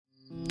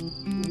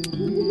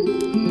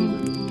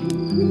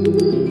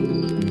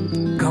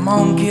Come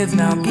on, kids,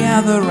 now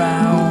gather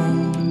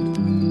round.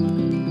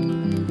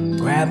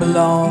 Grab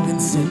along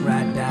and sit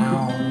right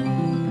down.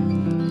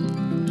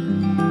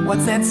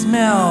 What's that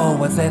smell?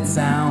 What's that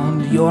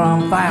sound? You're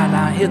on fire,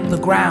 now hit the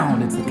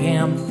ground. It's the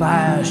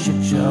Campfire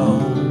Shit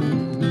Show.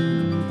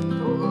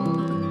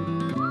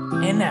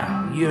 And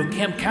now, your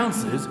camp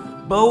counselors,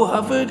 Beau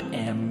Hufford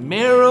and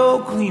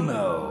Meryl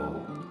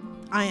Climo.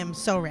 I am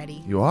so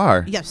ready. You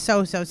are? Yeah,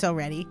 so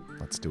ready.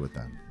 Let's do it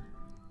then.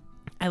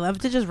 I love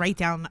to just write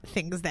down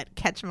things that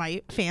catch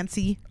my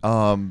fancy.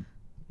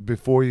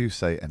 Before you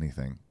say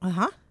anything,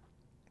 I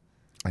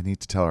need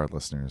to tell our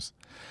listeners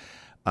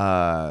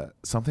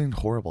something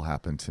horrible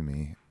happened to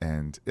me.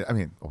 And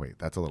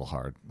that's a little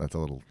hard. That's a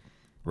little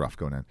rough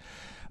going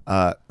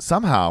in.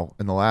 Somehow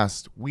in the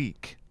last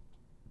week,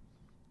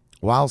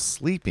 while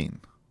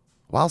sleeping,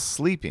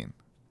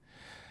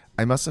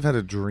 I must have had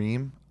a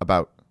dream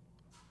about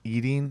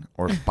eating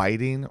or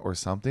biting or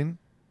something,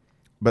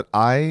 but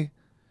I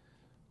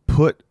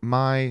put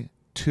my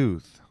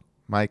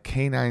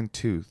canine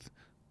tooth,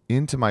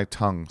 into my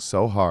tongue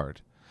so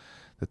hard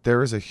that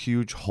there is a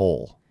huge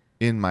hole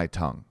in my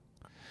tongue.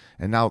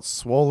 And now it's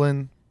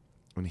swollen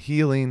and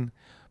healing,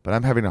 but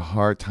I'm having a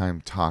hard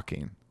time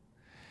talking.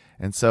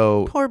 And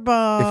so, poor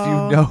Beau. if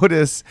you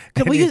notice,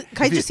 can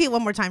I just see it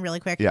one more time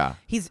really quick? Yeah.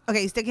 He's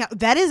sticking out.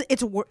 That is,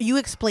 you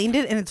explained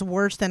it and it's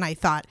worse than I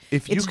thought.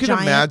 If you it's can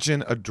giant.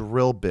 imagine a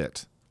drill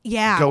bit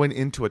going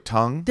into a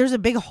tongue. There's a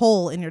big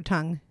hole in your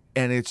tongue.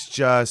 And it's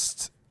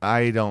just,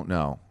 I don't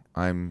know.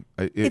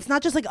 It's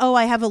not just like, oh,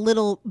 I have a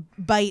little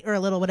bite or a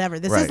little whatever.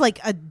 This is like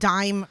a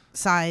dime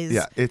size.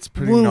 Yeah, it's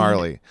pretty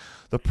gnarly.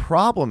 The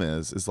problem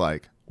is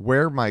like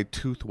where my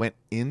tooth went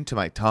into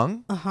my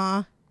tongue.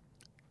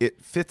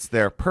 It fits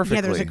there perfectly.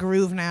 Yeah, there's a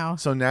groove now.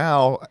 So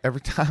now every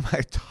time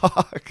I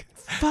talk,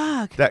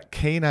 that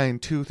canine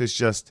tooth is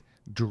just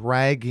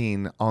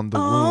dragging on the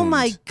wound. Oh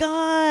my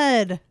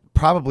God.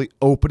 Probably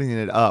opening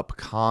it up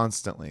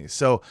constantly.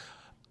 So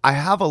I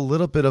have a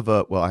little bit of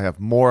I have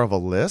more of a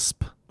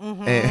lisp,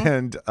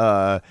 and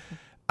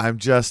I'm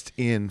just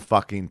in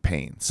fucking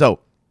pain. So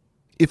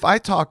if I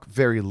talk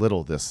very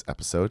little this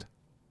episode,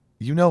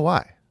 you know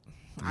why.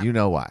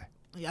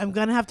 I'm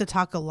going to have to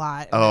talk a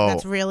lot. Oh,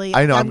 that's really,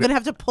 I know. I'm going to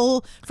have to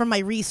pull from my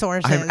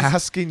resources. I'm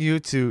asking you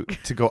to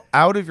go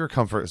out of your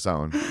comfort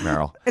zone,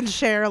 Meryl. And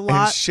share a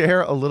lot. And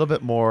share a little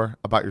bit more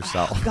about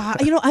yourself. Oh, God,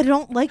 I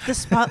don't like the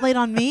spotlight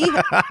on me.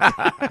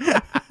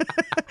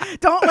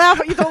 Don't laugh.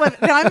 You don't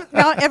laugh.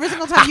 Now, every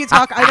single time you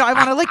talk, I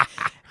want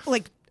to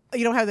like.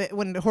 You know how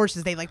when the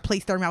horses, they like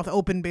place their mouth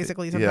open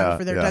basically sometimes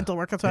for their dental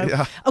work. That's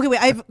why okay, wait,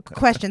 I have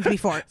questions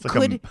before. It's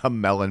like a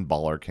melon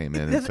baller came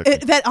in.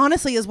 That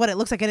honestly is what it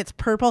looks like, and it's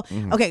purple.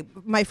 Mm-hmm. Okay,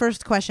 my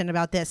first question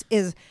about this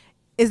is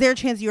there a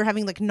chance you're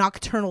having like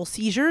nocturnal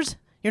seizures?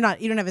 You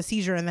don't have a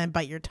seizure and then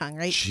bite your tongue,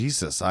 right?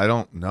 Jesus, I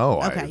don't know.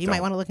 Okay, you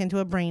might want to look into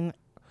a brain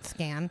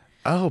scan.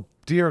 Oh,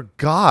 dear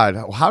God.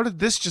 How did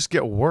this just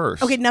get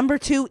worse? Okay, number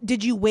 2,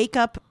 did you wake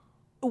up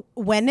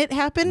when it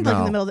happened? No. Like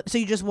in the middle so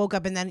you just woke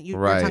up and then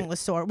your tongue was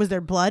sore. Was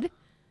there blood?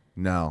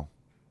 No.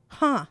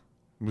 Huh.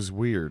 It was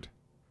weird.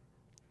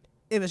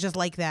 It was just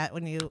like that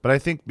when you... But I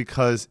think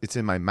because it's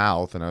in my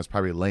mouth and I was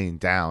probably laying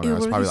down. And I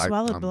was probably like...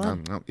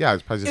 yeah, I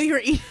was probably just you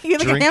were eating like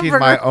drinking a hamburger.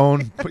 my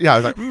own... Yeah, I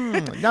was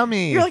like,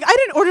 yummy. You're like, I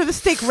didn't order the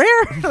steak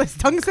rare. This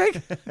tongue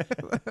steak.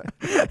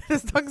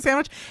 This tongue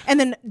sandwich. And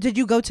then did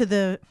you go to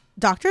the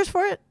doctors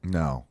for it?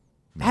 No.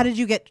 How did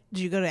you go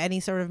to any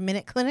sort of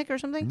minute clinic or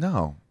something?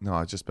 No,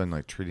 I've just been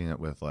like treating it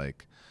with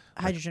like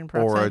hydrogen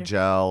peroxide,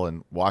 Oragel,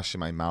 and washing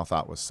my mouth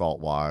out with salt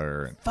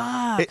water. And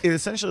fuck. It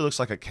essentially looks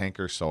like a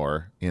canker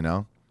sore,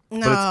 No, but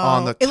it's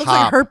on the top. It looks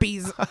like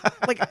herpes.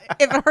 Like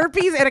if a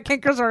herpes and a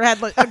canker sore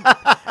had like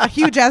a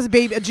huge ass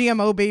baby, a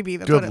GMO baby.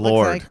 That's what it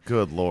looks like.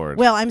 Good Lord.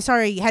 Well, I'm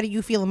sorry. How do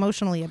you feel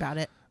emotionally about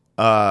it?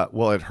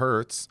 Well, it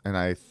hurts, and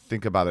I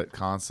think about it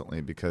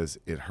constantly because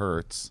it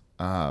hurts.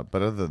 But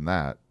other than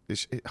that,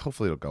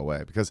 hopefully it'll go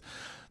away, because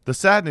the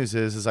sad news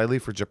is I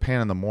leave for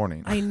Japan in the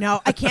morning. I know.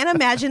 I can't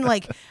imagine,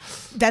 like,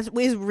 that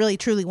is really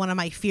truly one of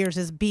my fears,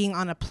 is being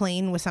on a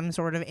plane with some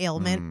sort of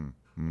ailment.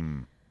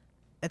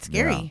 That's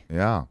scary.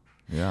 Yeah.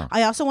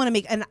 I also want to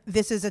make, and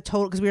this is a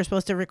total, because we were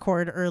supposed to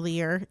record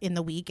earlier in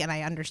the week, and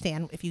I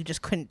understand if you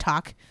just couldn't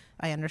talk,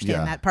 I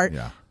understand that part.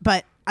 Yeah.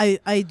 But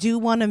I do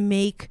want to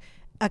make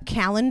a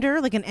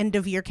calendar, like an end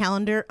of year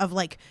calendar of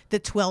like the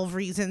 12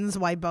 reasons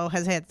why Beau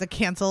has had to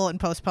cancel and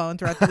postpone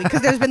throughout the week,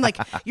 because there's been like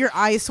your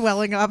eyes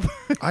swelling up.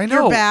 I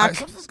know. Your back.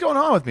 Something's going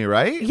on with me,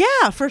 right?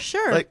 Yeah, for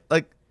sure.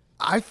 Like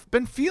I've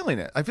been feeling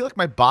it. I feel like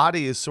my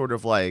body is sort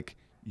of like,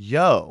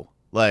 yo,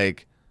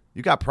 like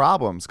you got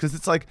problems, because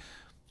it's like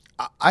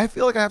I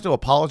feel like I have to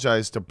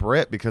apologize to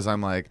Britt because I'm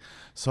like,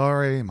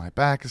 sorry, my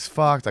back is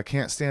fucked. I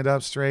can't stand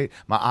up straight.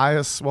 My eye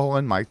is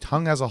swollen. My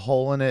tongue has a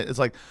hole in it. It's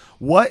like,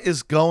 what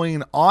is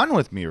going on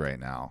with me right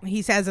now?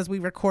 He says as we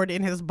record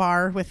in his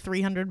bar with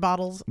 300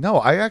 bottles. No,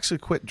 I actually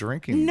quit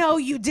drinking. No,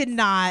 you did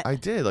not. I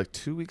did, like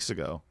 2 weeks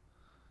ago.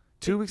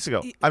 2 weeks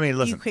ago. I mean,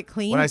 listen. You quit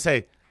clean? When I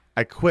say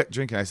I quit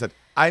drinking,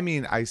 I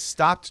mean I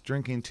stopped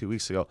drinking 2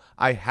 weeks ago.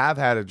 I have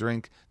had a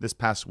drink this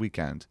past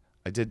weekend.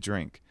 I did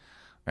drink.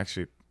 I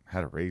actually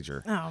had a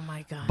rager. Oh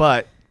my God.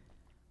 But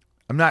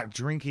I'm not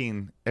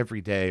drinking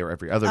every day or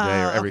every other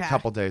day or every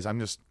couple days.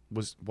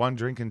 Was one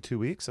drink in 2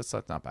 weeks. That's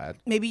not bad.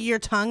 Maybe your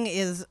tongue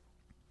is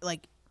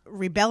like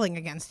rebelling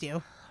against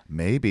you.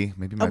 Maybe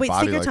my body.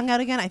 Stick your tongue out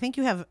again. I think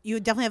you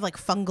definitely have like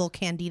fungal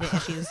candida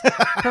issues.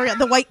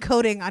 The white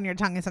coating on your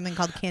tongue is something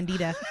called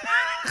candida.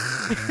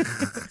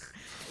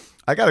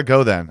 I gotta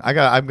go then. I'm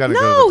gotta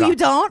go. No, you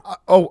don't.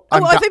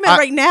 I think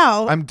right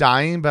now. I'm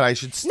dying, but I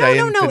should stay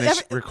and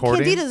finish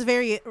recording. Candida is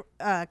very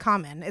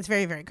common. It's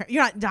very, very.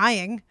 You're not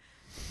dying.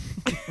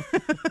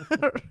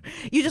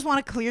 You just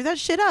want to clear that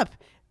shit up.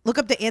 Look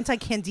up the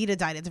anti-candida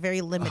diet. It's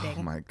very limiting.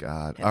 Oh my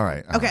God. All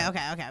right. Okay.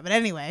 But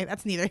anyway,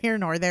 that's neither here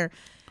nor there.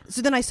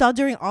 So then I saw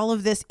during all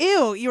of this,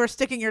 ew, you were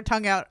sticking your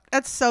tongue out.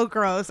 That's so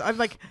gross. I'm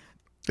like,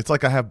 it's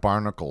like I have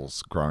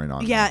barnacles growing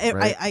on. Yeah, me,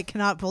 right? I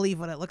cannot believe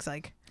what it looks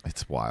like.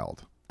 It's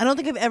wild. I don't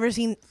think I've ever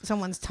seen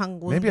someone's tongue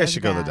wound. Maybe I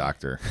should go to the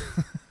doctor.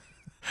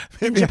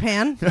 In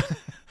Japan?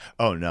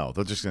 Oh no,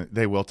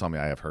 they will tell me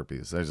I have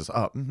herpes. They're just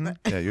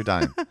yeah, you're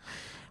dying.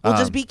 Well,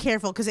 just be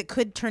careful because it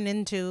could turn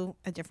into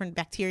a different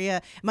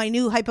bacteria. My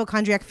new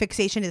hypochondriac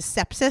fixation is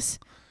sepsis.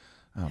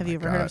 Oh have you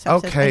ever heard of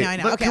sepsis? Okay. I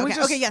know.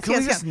 Okay,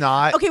 yes.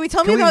 Not? Okay,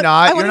 tell me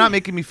about. You're not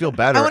making me feel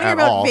better at all. I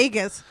want to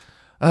hear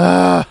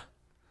about Vegas.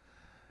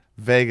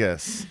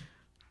 Vegas.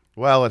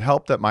 Well, it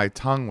helped that my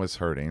tongue was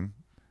hurting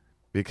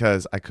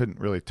because I couldn't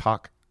really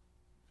talk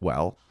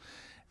well.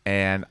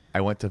 And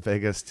I went to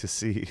Vegas to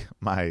see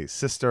my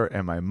sister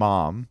and my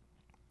mom.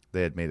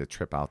 They had made a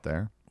trip out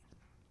there.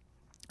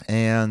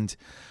 And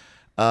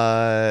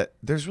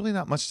there's really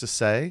not much to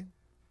say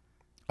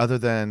other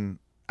than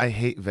I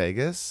hate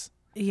Vegas.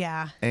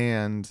 Yeah.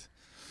 And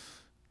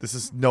this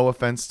is no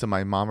offense to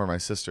my mom or my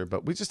sister,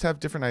 but we just have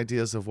different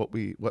ideas of what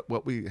we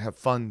have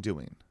fun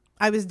doing.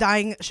 I was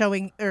dying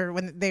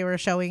when they were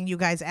showing you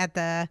guys at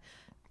the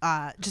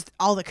just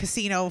all the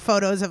casino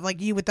photos of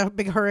like you with the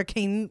big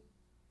hurricane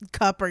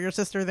cup or your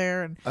sister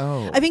there, and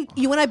I think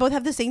you and I both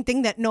have the same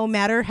thing that no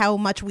matter how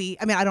much I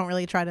don't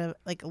really try to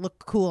like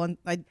look cool, and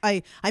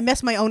I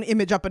mess my own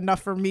image up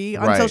enough for me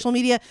on social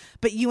media,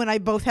 but you and I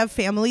both have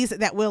families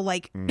that will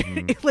like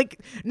like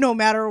no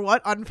matter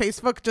what on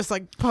Facebook just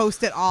like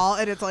post it all,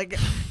 and it's like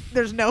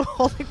there's no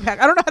holding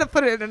back. I don't know how to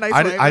put it in a nice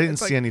way. I didn't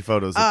see any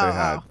photos that they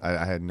had.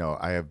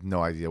 I have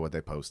no idea what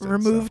they posted.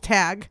 Remove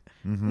tag.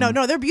 Mm-hmm.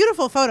 No, they're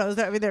beautiful photos.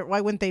 I mean,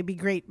 why wouldn't they be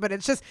great? But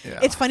it's just,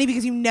 it's funny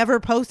because you never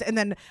post. And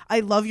then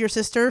I love your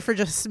sister for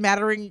just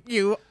smattering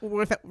you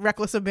with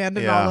reckless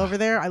abandon all over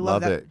there. I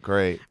love that. Love it.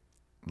 Great.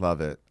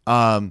 Love it.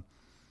 I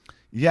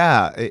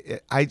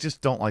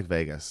just don't like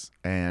Vegas,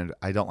 and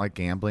I don't like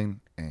gambling,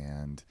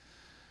 and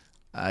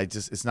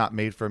it's not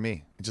made for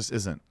me. It just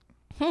isn't.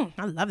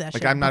 I love that.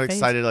 Like, I'm not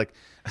excited. Like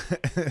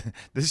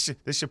this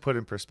should put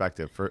in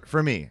perspective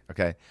for me.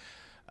 Okay.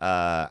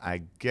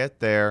 I get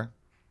there.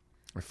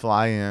 I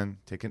fly in,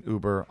 take an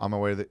Uber. On my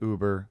way to the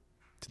Uber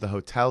to the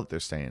hotel that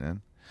they're staying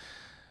in,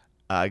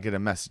 I get a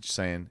message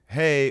saying,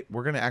 "Hey,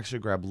 we're going to actually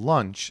grab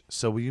lunch,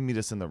 so will you meet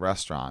us in the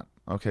restaurant?"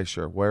 Okay,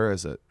 sure. Where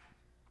is it?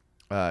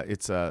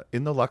 It's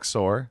in the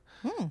Luxor,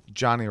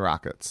 Johnny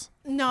Rockets.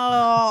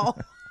 No.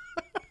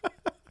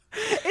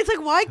 It's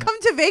like, why come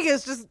to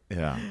Vegas? Just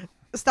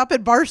stop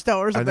at Barstow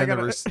or something.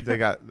 And then they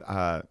got...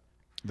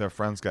 their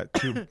friends got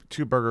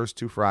two burgers,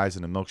 2 fries,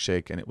 and a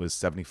milkshake, and it was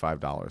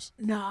 $75.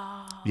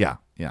 No. Yeah.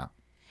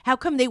 How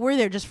come they were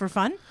there just for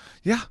fun?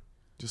 Yeah,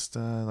 just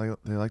they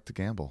like to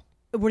gamble.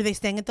 Were they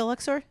staying at the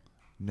Luxor?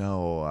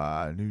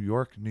 No, New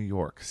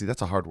York. See,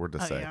 that's a hard word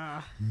to say.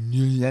 Yeah.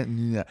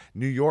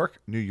 New York.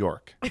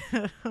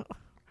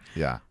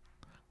 Yeah.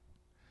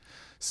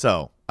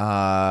 So,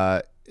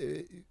 So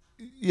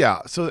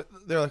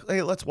they're like,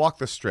 "Hey, let's walk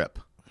the strip."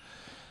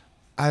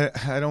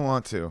 I don't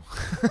want to.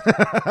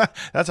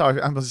 That's how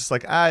I'm just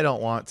like, I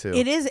don't want to.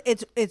 It is.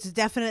 It's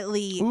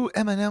definitely. Ooh,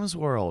 M&M's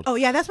World. Oh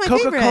yeah, that's my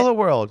favorite. Coca-Cola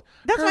World.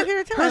 That's my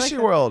favorite too. Hershey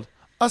World.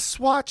 A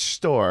Swatch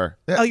store.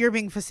 Oh, you're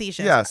being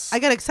facetious. Yes. I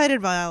got excited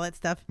about all that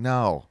stuff.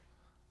 No.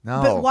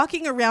 But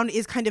walking around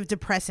is kind of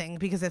depressing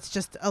because it's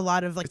just a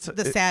lot of like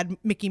sad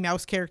Mickey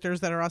Mouse characters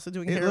that are also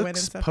doing heroin and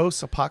stuff.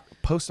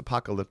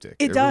 Post-apocalyptic.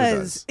 It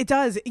does. It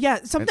does. Yeah.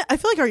 I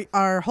feel like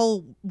our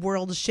whole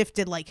world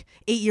shifted like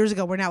 8 years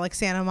ago. We're now like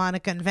Santa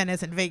Monica and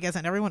Venice and Vegas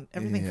and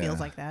everything feels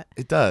like that.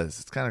 It does.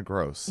 It's kind of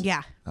gross.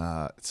 Yeah.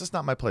 It's just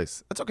not my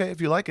place. That's okay. If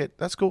you like it,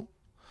 that's cool.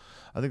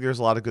 I think there's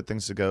a lot of good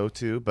things to go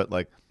to, but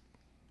like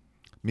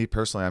me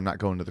personally, I'm not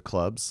going to the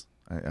clubs.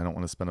 I don't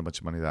want to spend a bunch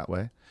of money that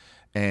way.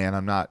 And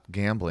I'm not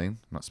gambling.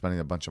 I'm not spending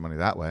a bunch of money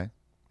that way.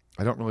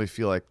 I don't really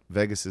feel like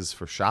Vegas is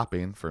for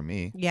shopping for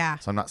me. Yeah.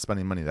 So I'm not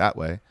spending money that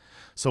way.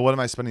 So what am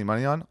I spending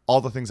money on?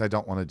 All the things I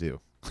don't want to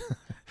do.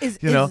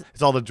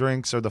 It's all the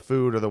drinks or the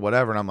food or the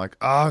whatever. And I'm like,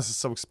 oh, this is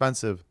so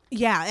expensive.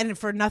 Yeah. And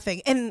for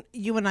nothing. And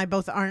you and I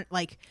both aren't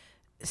like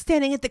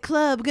standing at the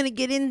club, going to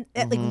get in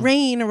at like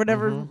rain or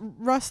whatever,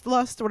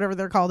 lust or whatever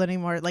they're called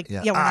anymore. Like,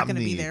 we're not going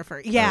to be there for,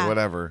 or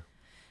whatever.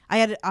 I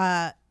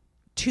had,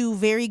 2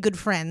 very good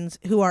friends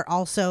who are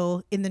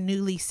also in the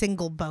newly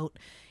single boat,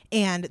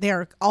 and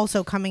they're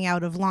also coming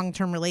out of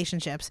long-term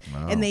relationships.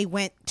 Wow. And they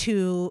went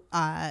to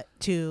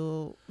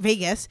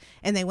Vegas,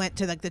 and they went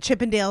to like the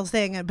Chippendales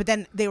thing, but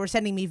then they were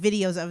sending me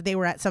videos of they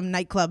were at some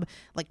nightclub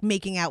like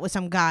making out with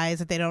some guys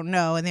that they don't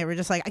know, and they were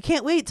just like, I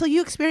can't wait till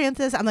you experience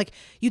this. I'm like,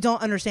 you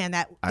don't understand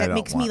that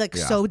makes me like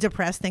so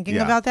depressed thinking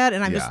about that,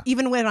 and I'm just,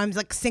 even when I'm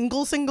like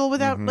single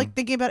without like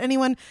thinking about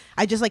anyone,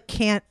 I just like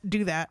can't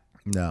do that.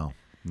 No.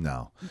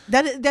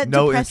 That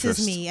no depresses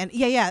interest. me. And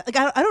like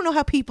I don't know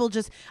how people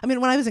just, I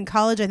mean, when I was in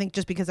college, I think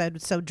just because I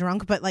was so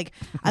drunk, but like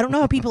I don't know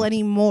how people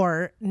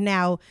anymore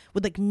now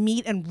would like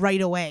meet and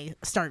right away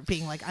start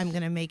being like, I'm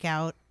gonna make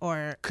out,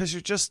 or because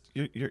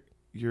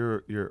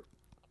you're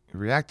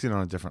reacting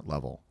on a different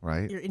level,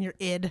 right? you're in your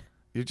id.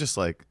 You're just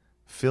like,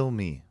 fill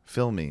me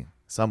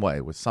some way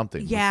with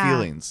something, with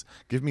feelings.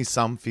 Give me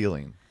some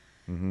feeling.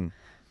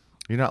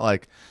 You're not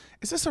like,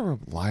 is this a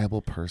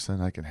reliable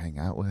person I can hang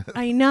out with?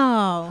 I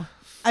know.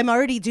 I'm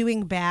already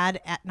doing bad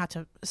at,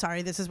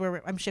 sorry, this is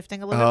where I'm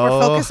shifting a little bit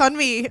more focus on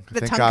me.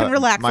 The tongue can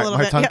relax a little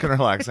bit. My tongue can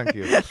relax. Thank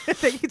you.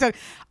 Thank you, Doug.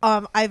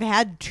 I've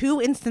had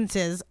 2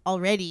 instances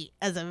already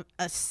as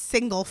a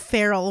single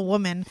feral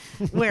woman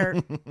where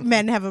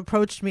men have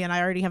approached me and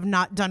I already have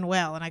not done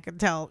well, and I can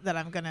tell that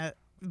I'm going to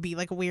be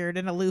like weird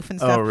and aloof and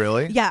stuff. Oh,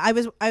 really? Yeah, I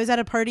was at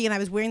a party and I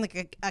was wearing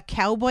like a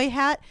cowboy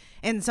hat,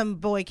 and some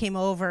boy came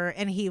over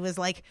and he was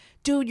like,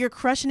 dude, you're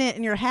crushing it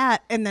in your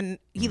hat. And then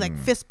he like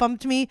fist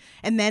bumped me,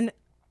 and then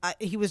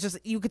he was just,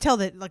 you could tell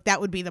that like that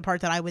would be the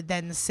part that I would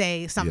then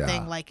say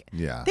something like,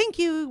 thank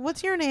you,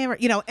 what's your name, or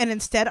and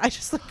instead I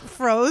just like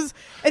froze,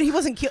 and he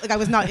wasn't cute, like I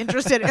was not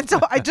interested, and so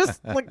I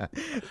just like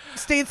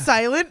stayed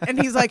silent, and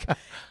he's like, it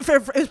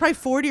was probably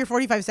 40 or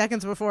 45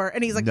 seconds before,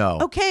 and he's like,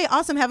 okay,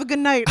 awesome, have a good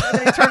night, and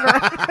then he turned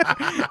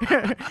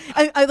around.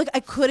 I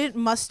couldn't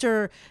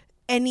muster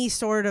any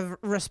sort of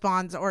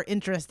response or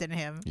interest in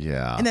him.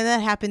 Yeah. And then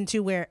that happened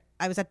too, where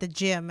I was at the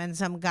gym and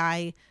some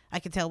guy I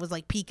could tell was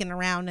like peeking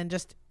around, and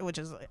just, which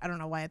is, I don't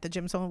know why at the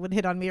gym someone would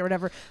hit on me or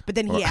whatever, but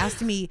then he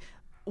asked me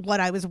what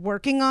I was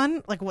working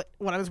on, like what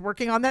I was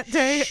working on that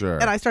day. Sure.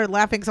 And I started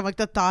laughing because I'm like,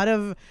 the thought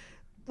of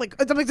like,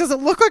 I'm like, does it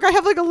look like I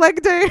have like a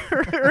leg day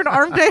or an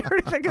arm day or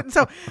anything? And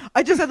so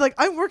I just said like,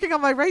 I'm working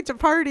on my right to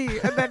party,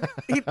 and then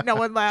no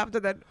one laughed,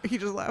 and then he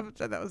just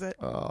laughed, and that was it.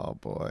 Oh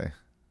boy.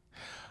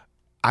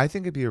 I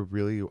think it'd be a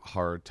really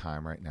hard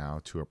time right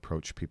now to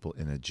approach people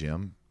in a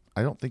gym.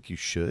 I don't think you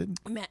should.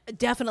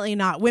 Definitely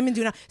not. Women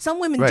do not. Some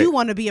women do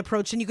want to be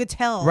approached, and you could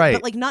tell. Right.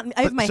 But like not.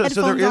 I have my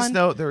headphones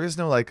on. There is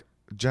no like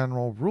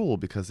general rule,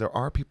 because there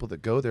are people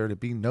that go there to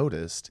be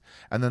noticed,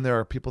 and then there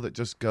are people that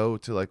just go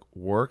to like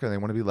work and they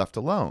want to be left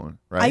alone.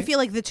 Right. I feel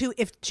like the two.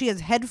 If she has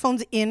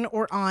headphones in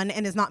or on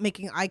and is not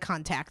making eye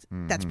contact,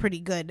 that's pretty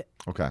good.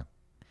 Okay.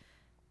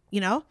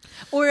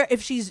 Or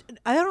if she's,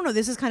 I don't know,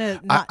 this is kind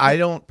of not. I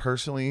don't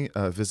personally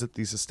visit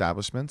these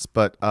establishments,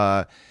 but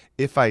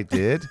if I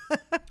did,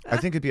 I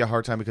think it'd be a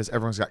hard time, because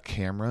everyone's got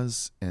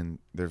cameras and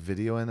they're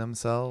videoing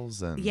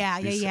themselves. And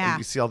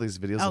you see all these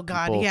videos of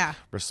people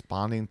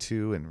responding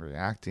to and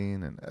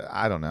reacting, and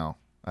I don't know.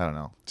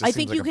 Just I seems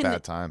think like you a can.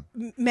 bad time.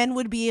 Men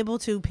would be able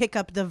to pick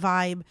up the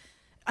vibe.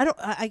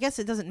 I guess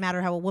it doesn't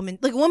matter how a woman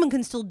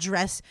can still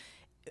dress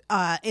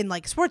in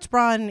like sports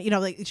bra, and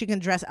like she can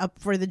dress up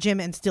for the gym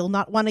and still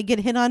not want to get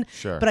hit on.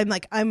 Sure. But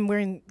I'm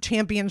wearing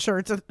champion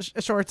shorts,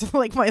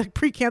 like my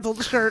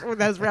pre-canceled shirt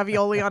that has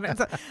ravioli on it.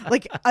 So,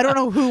 like I don't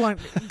know who on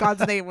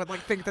God's name would like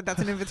think that that's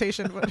an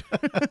invitation, but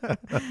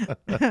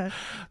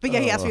but yeah,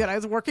 he asked me what I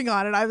was working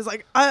on, and I was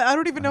like, I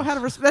don't even know how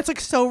to. That's like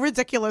so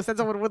ridiculous that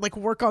someone would like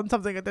work on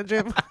something at the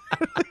gym.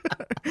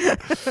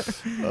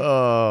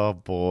 Oh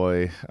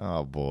boy.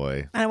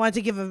 And I wanted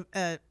to give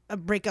a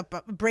break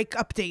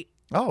update.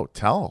 Oh,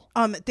 tell.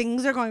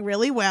 Things are going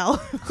really well,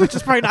 which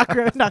is probably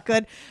not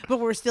good, but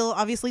we're still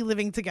obviously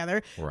living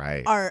together.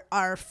 Right.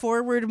 Our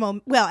forward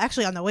moment. Well,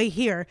 actually, on the way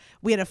here,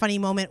 we had a funny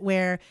moment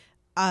where,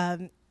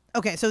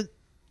 okay, so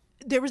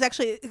there was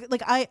actually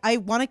like I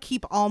want to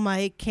keep all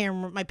my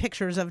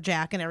pictures of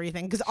Jack and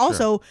everything, because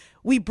also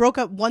we broke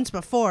up once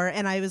before,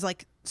 and I was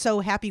like so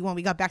happy when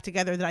we got back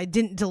together that I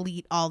didn't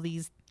delete all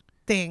these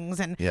things,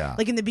 and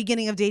like in the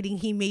beginning of dating,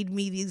 he made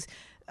me these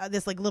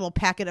this like little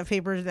packet of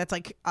papers that's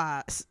like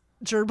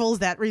gerbils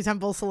that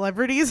resemble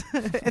celebrities.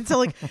 And so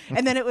like,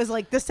 and then it was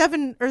like the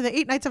 7 or the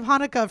 8 Nights of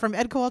Hanukkah from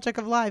Ed Kowalczyk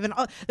of Live, and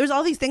there's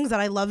all these things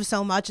that I love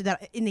so much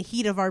that in the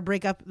heat of our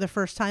breakup the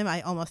first time I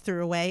almost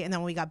threw away, and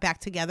then when we got back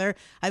together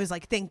I was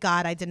like, thank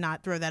God I did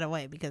not throw that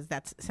away, because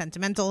that's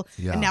sentimental.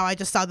 And now I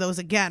just saw those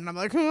again, I'm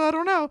like, I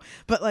don't know,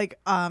 but like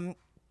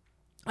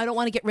I don't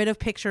want to get rid of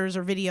pictures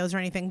or videos or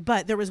anything,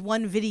 but there was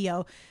one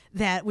video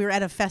that we were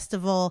at a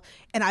festival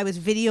and I was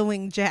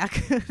videoing Jack.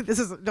 This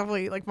is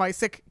definitely like my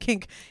sick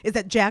kink, is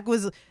that Jack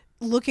was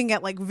looking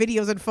at like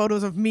videos and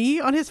photos of me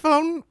on his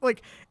phone,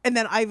 like, and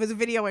then I was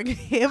videoing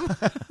him,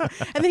 and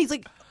then he's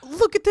like,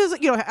 "Look at this,"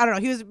 you know. I don't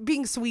know. He was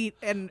being sweet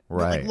and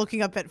like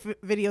looking up at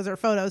videos or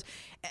photos,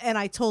 and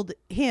I told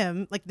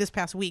him like this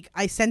past week,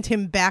 I sent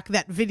him back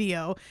that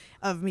video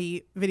of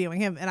me videoing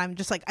him, and I'm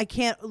just like, I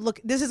can't look.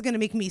 This is gonna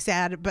make me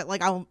sad, but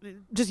like I'll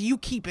just you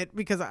keep it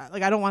because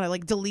I don't want to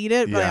like delete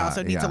it, but I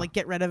also need to like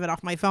get rid of it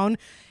off my phone,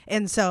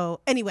 and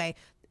so anyway.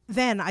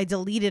 Then I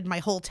deleted my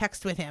whole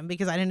text with him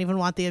because I didn't even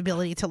want the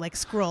ability to like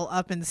scroll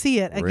up and see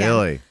it again.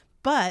 Really?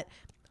 But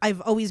I've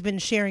always been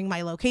sharing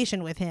my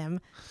location with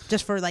him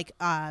just for like,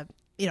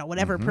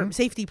 whatever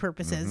safety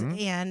purposes.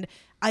 And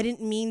I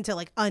didn't mean to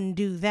like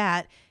undo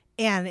that.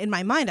 And in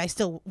my mind, I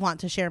still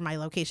want to share my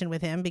location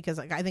with him because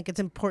like I think it's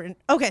important.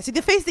 Okay, so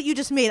the face that you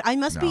just made, I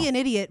must be an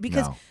idiot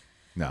because...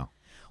 No.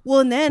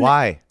 Well, and then...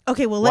 Why?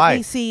 Okay, well, let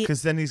me see.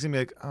 Because then he's going to be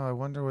like, oh, I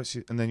wonder what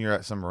she... And then you're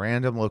at some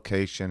random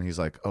location. He's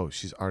like, oh,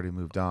 she's already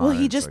moved on. Well,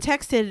 he just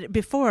texted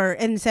before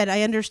and said,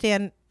 I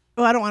understand...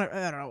 Oh, I don't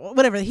know,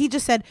 whatever. He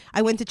just said,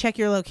 I went to check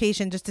your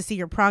location just to see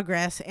your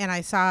progress, and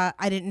I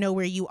didn't know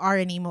where you are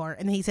anymore.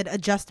 And he said,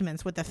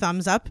 adjustments with the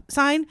thumbs up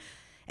sign.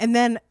 And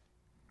then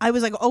I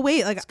was like, oh,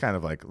 wait. Like, it's kind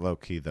of like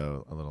low-key,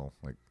 though, a little,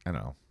 like, I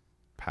don't know,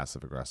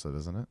 passive-aggressive,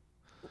 isn't it?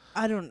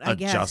 I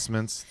guess.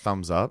 Adjustments,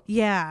 thumbs up?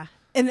 Yeah.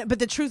 But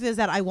the truth is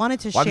that I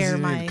wanted to share my... Why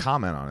does he even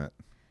comment on it?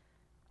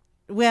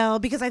 Well,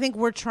 because I think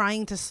we're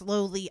trying to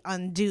slowly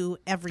undo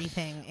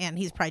everything, and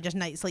he's probably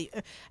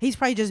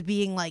just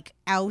being like,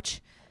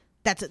 ouch.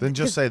 Then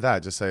just say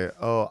that. Just say,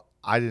 oh,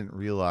 I didn't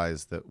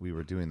realize that we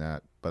were doing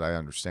that, but I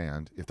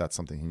understand if that's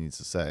something he needs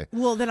to say.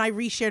 Well, then I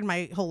reshared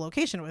my whole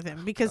location with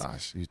him because...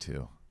 Gosh, you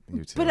too.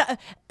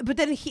 But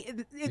then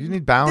you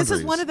need boundaries. This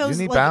is one of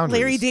those like,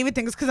 Larry David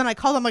things because then I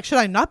call him like, should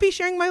I not be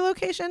sharing my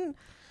location?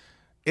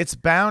 It's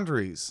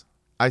boundaries.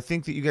 I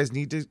think that you guys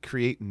need to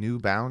create new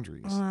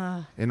boundaries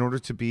in order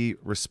to be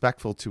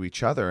respectful to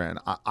each other. And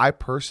I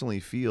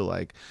personally feel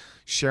like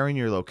sharing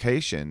your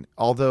location,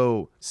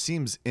 although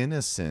seems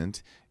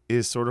innocent,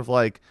 is sort of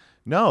like,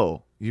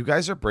 no, you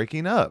guys are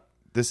breaking up.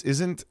 This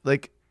isn't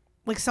like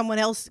someone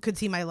else could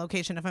see my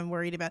location if I'm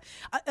worried about.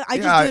 I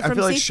just do it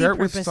from safety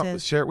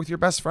purposes. Share it with your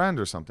best friend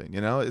or something. You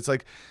know, it's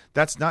like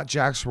that's not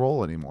Jack's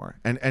role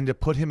anymore. And to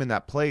put him in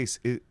that place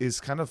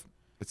is kind of,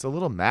 it's a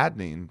little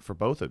maddening for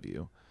both of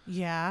you.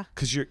 Yeah.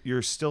 Because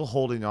you're still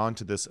holding on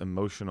to this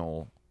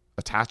emotional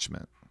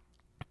attachment.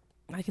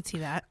 I could see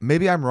that.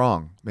 Maybe I'm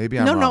wrong.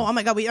 No. Oh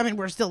my God.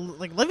 We're still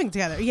like living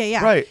together.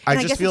 Yeah. Right.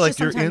 I just feel like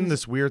you're in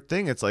this weird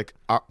thing. It's like,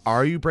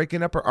 are you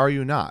breaking up or are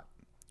you not?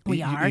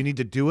 We are. You need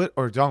to do it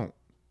or don't.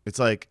 It's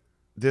like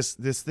this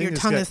thing. Your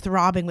tongue is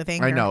throbbing with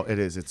anger. I know it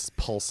is. It's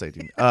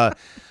pulsating. But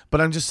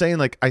I'm just saying,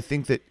 like, I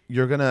think that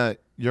you're gonna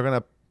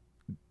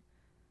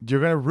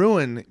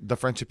ruin the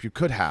friendship you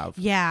could have.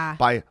 Yeah.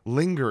 By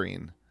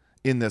lingering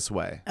in this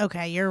way.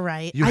 Okay, you're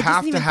right. You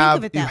have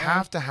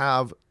to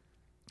have,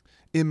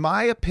 in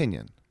my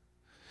opinion,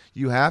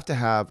 you have to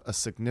have a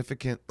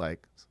significant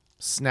like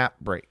snap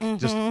break.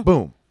 Just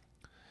boom.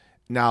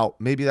 Now,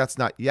 maybe that's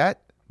not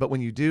yet, but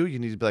when you do, you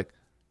need to be like,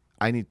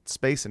 I need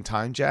space and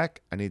time,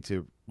 Jack. I need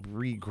to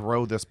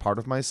regrow this part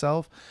of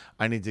myself.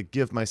 I need to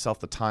give myself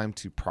the time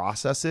to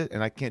process it,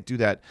 and I can't do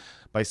that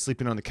by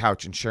sleeping on the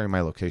couch and sharing my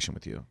location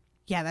with you.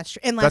 Yeah, that's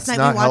true. And last night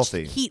we watched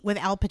Heat with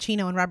Al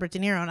Pacino and Robert De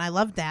Niro, and I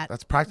loved that.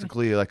 That's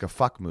practically like a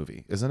fuck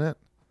movie, isn't it?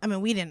 I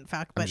mean, we didn't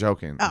fuck, but... I'm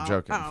joking.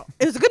 Oh.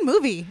 It was a good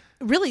movie.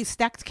 Really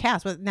stacked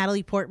cast with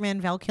Natalie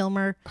Portman, Val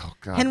Kilmer,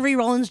 Henry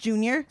Rollins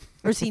Jr.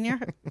 or Senior.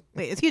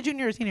 Wait, is he a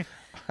junior or senior?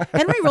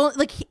 Henry Rollins,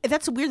 like,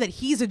 that's weird that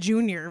he's a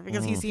junior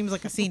because he seems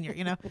like a senior,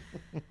 you know?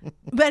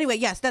 But anyway,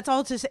 yes, that's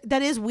all to say.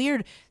 That is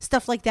weird,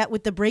 stuff like that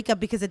with the breakup,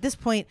 because at this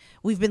point,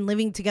 we've been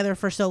living together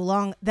for so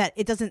long that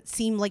it doesn't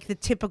seem like the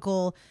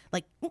typical,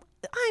 like,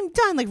 I'm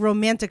done, like,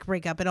 romantic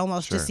breakup. It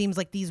almost just seems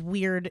like these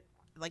weird,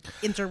 like,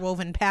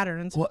 interwoven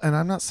patterns. Well, and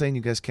I'm not saying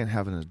you guys can't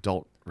have an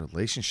adult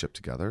relationship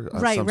together,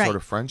 some sort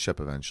of friendship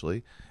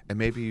eventually, and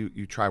maybe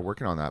you try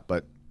working on that,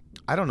 but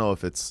I don't know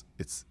if it's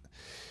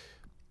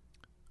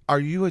Are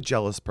you a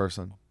jealous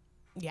person?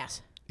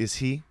 Yes. Is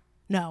he?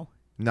 No.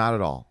 Not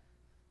at all.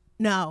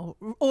 No.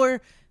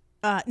 Or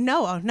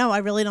no, I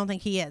really don't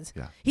think he is.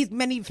 Yeah. He's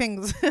many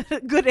things,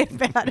 good and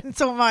bad, and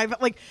so am I.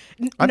 But like,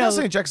 I'm not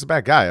saying Jack's a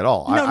bad guy at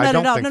all.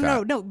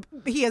 No.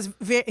 He has,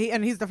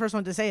 and he's the first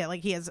one to say it.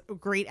 Like, he has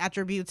great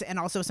attributes, and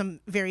also some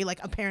very like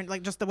apparent,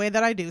 like just the way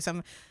that I do,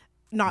 some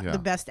not the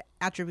best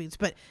attributes.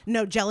 But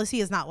no,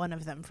 jealousy is not one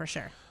of them for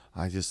sure.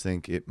 I just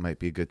think it might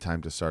be a good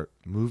time to start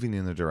moving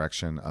in the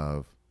direction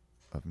of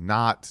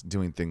not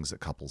doing things that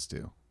couples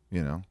do.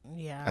 You know.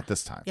 Yeah. At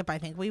this time. Yep, I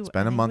think It's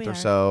been a month or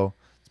so.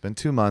 It's been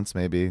 2 months,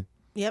 maybe.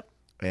 Yep.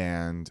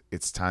 And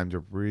it's time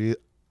to really,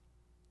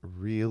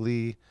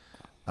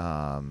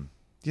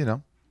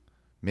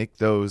 make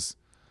those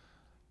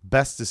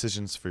best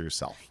decisions for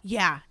yourself.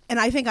 Yeah. And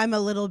I think I'm a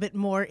little bit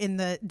more in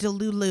the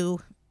delulu.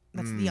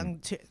 That's the young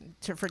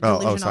for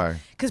delusional. Oh, sorry.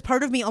 Because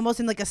part of me,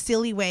 almost in like a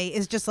silly way,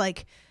 is just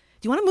like,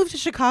 you want to move to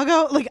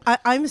Chicago? Like,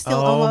 I'm still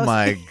Oh almost.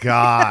 my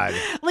God.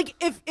 Like,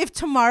 if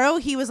tomorrow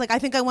he was like, I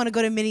think I want to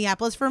go to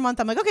Minneapolis for a month,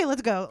 I'm like, okay,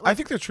 let's go. I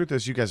think the truth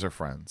is you guys are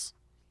friends.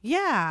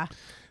 Yeah.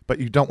 But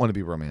you don't want to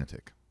be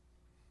romantic.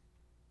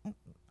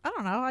 I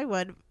don't know. I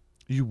would.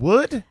 You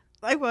would?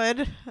 I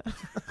would.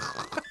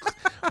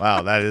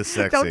 Wow, that is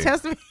sexy. Don't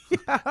test me.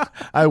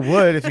 I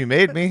would if you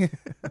made me.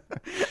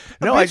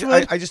 No, I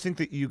just think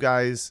that you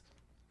guys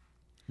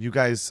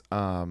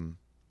are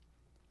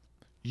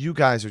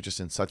just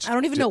in such I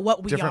don't even know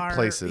what we different are.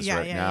 places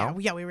right now.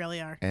 Yeah, we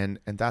really are. And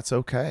that's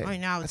okay. I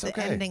know. It's that's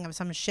the okay. ending of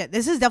some shit.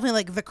 This is definitely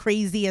like the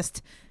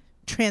craziest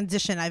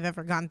transition I've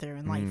ever gone through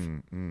in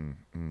life.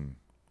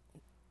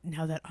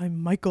 Now that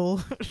I'm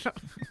Michael.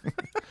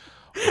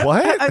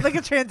 What? I like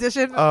a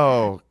transition.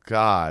 Oh,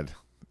 God.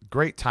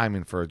 Great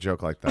timing for a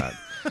joke like that.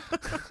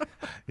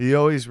 You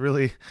always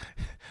really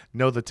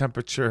know the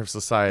temperature of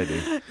society.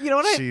 You know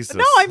what? Jesus.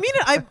 No, I mean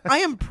it. I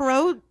am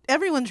pro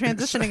everyone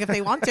transitioning if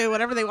they want to,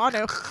 whatever they want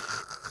to.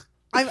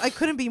 I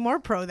couldn't be more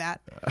pro that.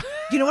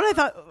 You know what I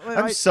thought?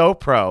 I'm so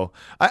pro.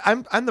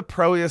 I'm the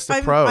proest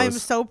of pros. I'm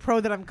so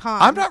pro that I'm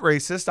calm. I'm not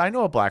racist. I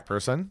know a black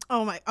person.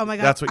 Oh my God.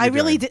 That's what you're I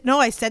really doing. did. No,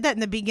 I said that in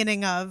the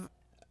beginning of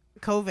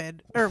COVID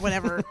or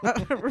whatever.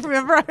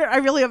 Remember, I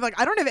really am like,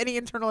 I don't have any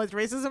internalized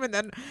racism, and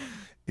then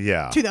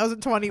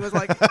 2020 was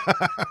like,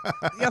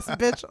 yes,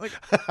 bitch. Like,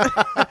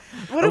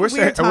 what a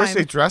weird time. I wish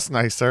they dressed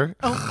nicer.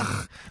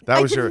 Oh,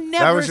 that was your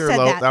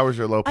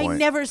low point. I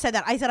never said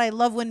that. I said I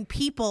love when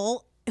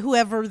people,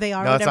 whoever they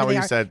are, No, that's whatever not what they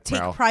you are, said, take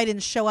Meryl. pride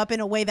and show up in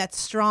a way that's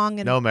strong.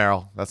 And No,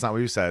 Meryl, that's not what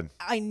you said.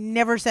 I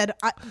never said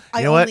I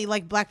You know only what?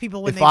 like black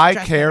people when If they I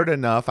dress cared better.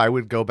 enough, I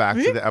would go back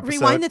to the episode.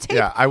 Rewind the tape.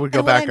 Yeah, I would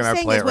go back and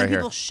I'd play it right when here.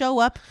 people show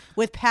up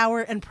with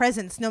power and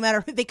presence, no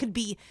matter who they could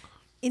be,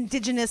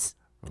 indigenous.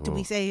 Do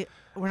we say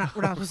we're not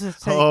supposed to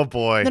say? Oh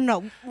boy.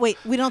 No. Wait,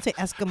 we don't say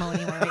Eskimo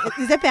anymore. Right?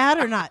 Is that bad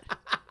or not?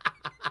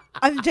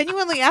 I'm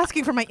genuinely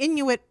asking for my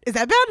Inuit. Is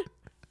that bad?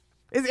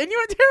 Is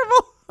Inuit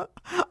terrible?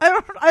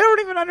 I don't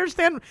even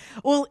understand.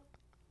 Well,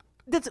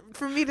 that's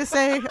for me to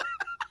say.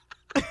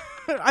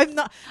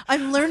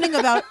 I'm learning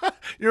about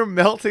You're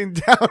melting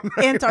down.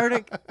 Right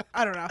Antarctic.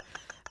 I don't know.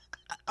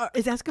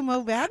 Is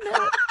Eskimo bad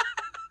now?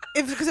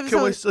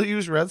 Can we still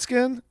use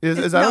redskin?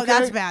 Is that no, okay?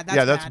 that's bad.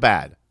 That's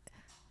bad.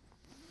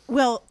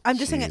 Well, I'm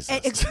just saying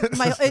Jesus.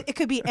 it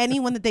could be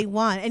anyone that they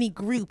want, any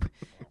group.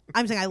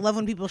 I'm saying I love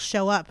when people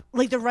show up,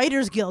 like the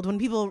Writers Guild, when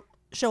people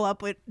show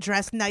up with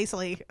dressed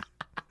nicely.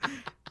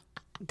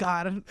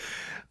 God.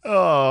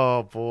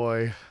 Oh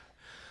boy,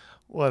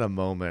 what a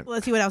moment.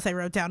 Let's see what else I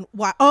wrote down.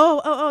 Why?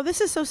 Oh,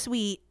 this is so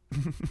sweet.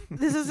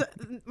 This is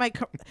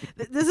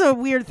this is a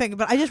weird thing,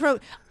 but I just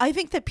wrote, I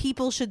think that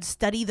people should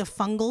study the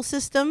fungal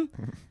system.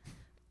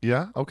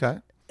 Yeah. Okay.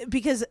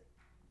 Because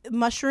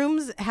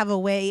mushrooms have a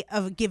way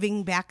of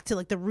giving back to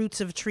like the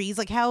roots of trees,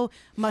 like how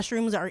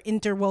mushrooms are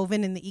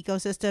interwoven in the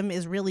ecosystem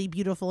is really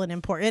beautiful and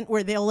important,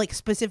 where they'll like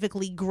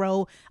specifically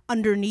grow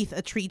underneath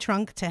a tree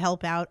trunk to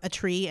help out a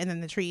tree, and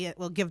then the tree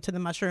will give to the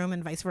mushroom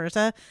and vice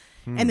versa.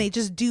 And they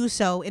just do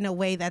so in a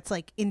way that's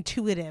like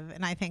intuitive.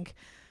 And I think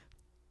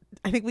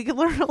we could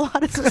learn a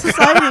lot as a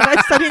society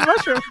by studying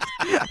mushrooms.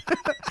 I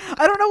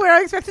don't know where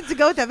I expected to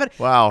go with that, but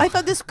wow, I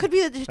thought this could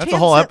be the chance. That's a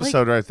whole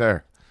episode right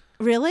there.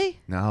 Really?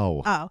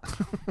 No. Oh.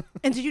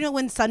 And did you know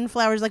when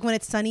sunflowers, like when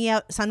it's sunny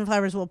out,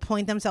 sunflowers will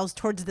point themselves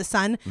towards the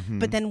sun,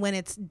 but then when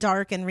it's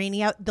dark and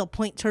rainy out, they'll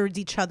point towards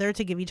each other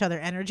to give each other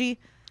energy?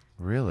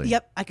 Really?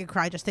 Yep. I could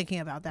cry just thinking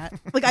about that.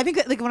 Like, I think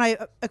that, like, when I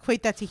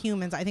equate that to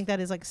humans, I think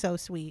that is like so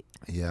sweet.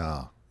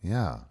 Yeah.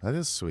 Yeah. That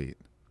is sweet.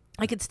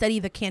 I could study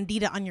the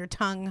candida on your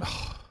tongue.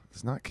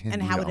 It's not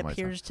candida And how it on my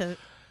appears to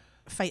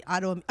fight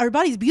autoimmune. Our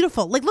body's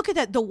beautiful. Like, look at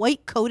that. The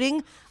white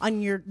coating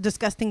on your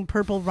disgusting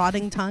purple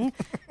rotting tongue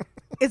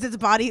is its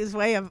body's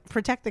way of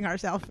protecting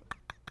ourselves.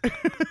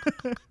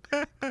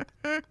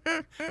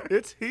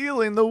 It's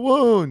healing the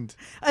wound.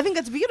 I think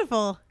that's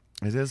beautiful.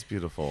 It is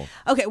beautiful.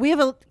 Okay, we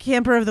have a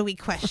camper of the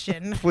week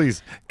question.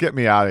 Please get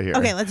me out of here.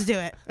 Okay, let's do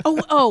it.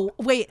 Oh,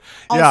 wait.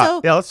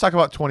 Also, yeah. Let's talk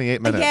about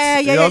 28 minutes.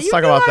 Yeah. Let's You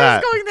talk knew about I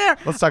that. was going there.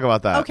 Let's talk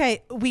about that.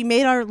 Okay, we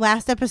made our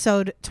last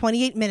episode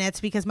 28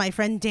 minutes because my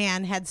friend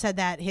Dan had said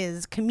that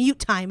his commute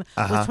time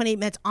was 28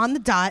 minutes on the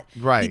dot.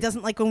 Right. He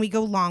doesn't like when we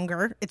go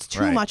longer. It's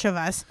too Right. much of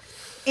us.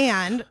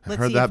 And I've let's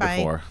heard see that if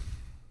before.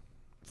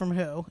 From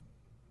who?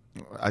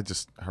 I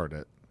just heard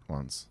it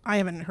once. I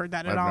haven't heard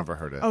that at I've all. never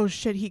heard it. Oh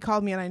shit! He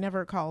called me and I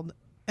never called,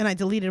 and I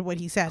deleted what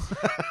he said.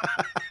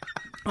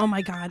 Oh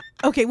my god.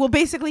 Okay. Well,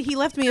 basically, he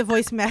left me a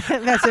voice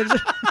message.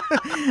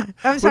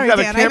 I'm sorry,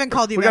 Dan. I haven't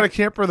called you. We back. got a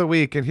camper of the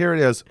week, and here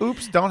it is.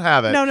 Oops, don't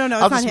have it. No.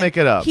 I'll just make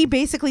it up. He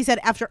basically said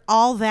after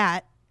all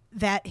that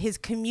his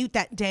commute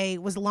that day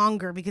was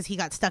longer because he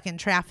got stuck in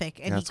traffic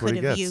and That's he what could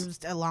he have gets.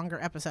 used a longer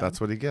episode.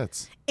 That's what he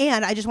gets.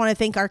 And I just want to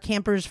thank our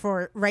campers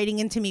for writing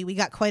into me. We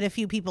got quite a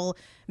few people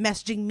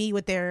messaging me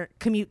what their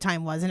commute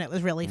time was, and it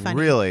was really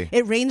funny. Really?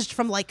 It ranged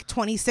from like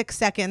 26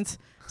 seconds,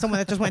 someone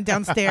that just went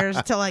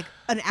downstairs, to like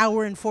an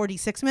hour and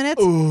 46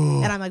 minutes.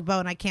 Ooh. And I'm like, Beau,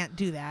 and I can't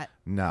do that.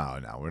 No,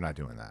 we're not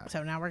doing that.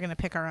 So now we're going to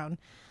pick our own.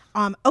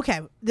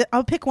 Okay,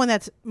 I'll pick one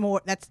that's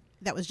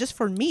that was just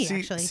for me,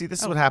 actually. See,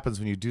 this is what happens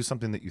when you do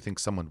something that you think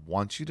someone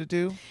wants you to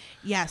do.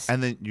 Yes.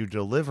 And then you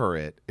deliver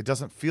it. It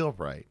doesn't feel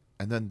right.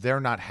 And then they're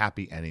not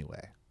happy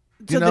anyway.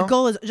 So the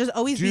goal is just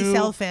always be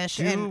selfish.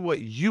 Do what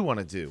you want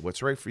to do,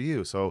 what's right for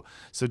you. So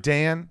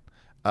Dan,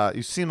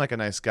 you seem like a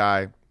nice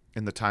guy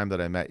in the time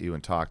that I met you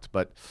and talked,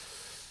 but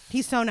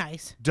he's so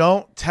nice.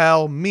 Don't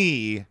tell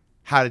me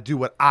how to do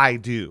what I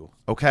do,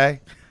 okay?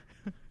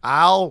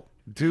 I'll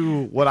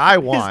do what I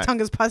want. His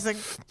tongue is pussing.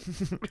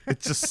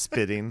 It's just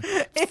spitting.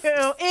 Ew.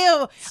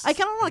 I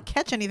don't want to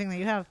catch anything that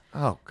you have.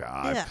 Oh,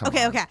 God.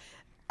 Yeah. Okay.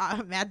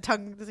 Mad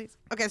tongue disease.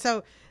 Okay,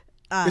 so.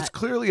 It's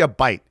clearly a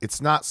bite.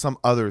 It's not some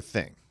other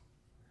thing.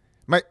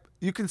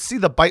 You can see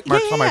the bite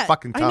marks on my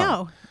fucking tongue. I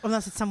know.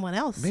 Unless it's someone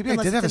else. Maybe I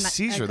did have a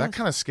seizure. That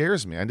kind of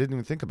scares me. I didn't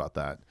even think about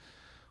that.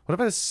 What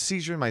about a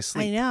seizure in my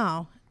sleep? I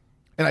know.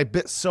 And I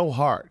bit so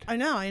hard. I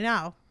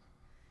know.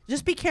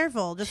 Just be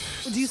careful. Do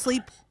you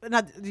sleep?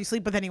 Not do you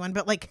sleep with anyone,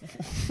 but like,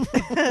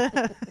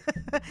 I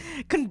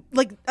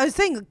was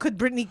saying, could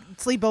Brittany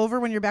sleep over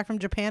when you're back from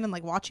Japan and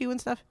like watch you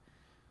and stuff?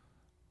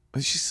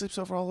 She sleeps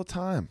over all the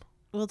time.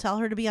 We'll tell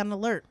her to be on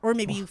alert, or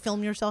maybe you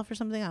film yourself or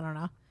something. I don't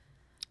know.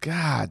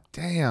 God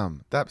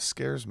damn, that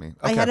scares me. Okay.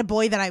 I had a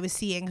boy that I was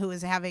seeing who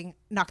was having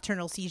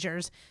nocturnal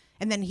seizures,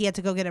 and then he had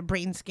to go get a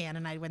brain scan,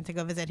 and I went to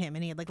go visit him,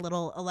 and he had like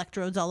little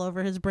electrodes all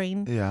over his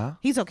brain. Yeah.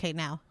 He's okay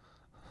now.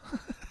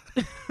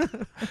 I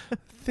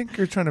think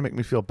you're trying to make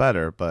me feel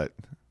better, but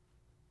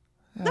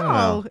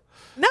No.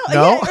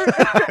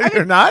 Yeah,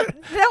 you're not?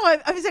 No,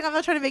 I'm saying I'm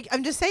not trying to make.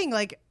 I'm just saying,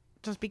 like,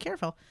 just be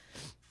careful.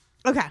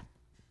 Okay.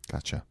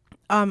 Gotcha.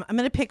 I'm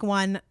gonna pick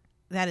one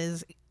that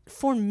is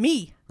for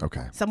me.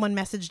 Okay. Someone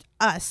messaged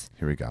us.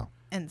 Here we go.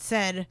 And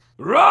said,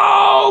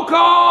 Roll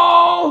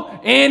call!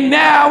 And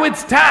now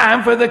it's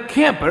time for the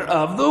Kemper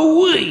of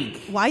the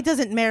Week. Why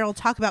doesn't Meryl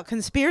talk about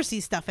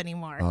conspiracy stuff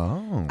anymore?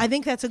 Oh. I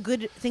think that's a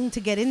good thing to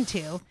get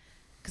into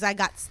because I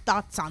got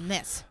thoughts on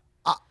this.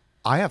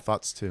 I have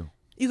thoughts too.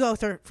 You go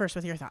first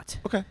with your thoughts.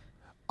 Okay.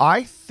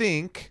 I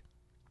think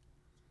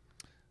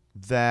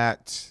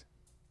that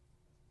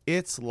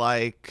it's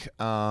like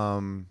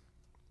popsicles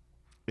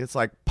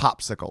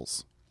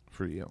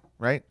for you,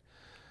 right?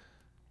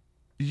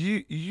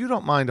 You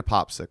don't mind a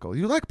popsicle.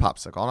 You like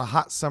popsicle on a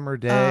hot summer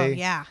day. Oh,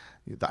 yeah.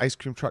 The ice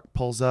cream truck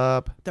pulls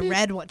up. The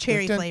red one,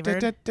 cherry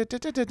flavored.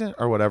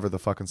 Or whatever the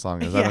fucking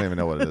song is. I don't even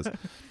know what it is.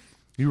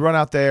 You run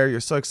out there. You're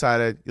so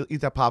excited. You'll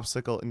eat that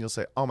popsicle and you'll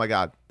say, oh, my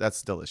God,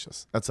 that's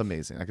delicious. That's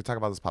amazing. I could talk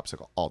about this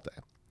popsicle all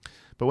day.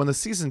 But when the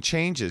season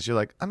changes, you're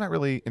like, I'm not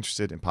really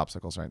interested in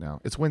popsicles right now.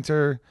 It's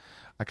winter.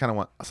 I kind of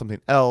want something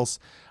else.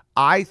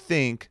 I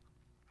think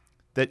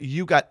that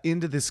you got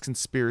into this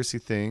conspiracy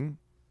thing.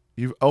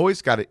 You've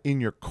always got it in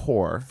your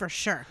core. For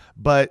sure.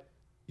 But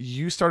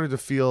you started to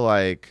feel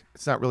like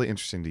it's not really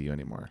interesting to you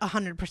anymore.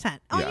 100%.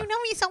 Oh, Yeah. you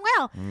know me so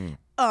well.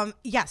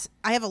 Yes,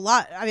 I have a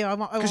lot. I mean,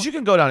 because you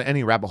can go down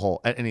any rabbit hole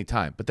at any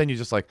time, but then you're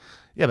just like,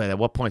 yeah, but at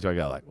what point do I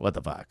go? Like, what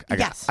the fuck? I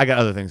got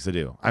other things to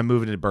do. I'm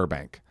moving to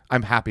Burbank.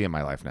 I'm happy in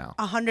my life now.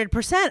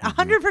 100%.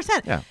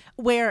 100%. Yeah.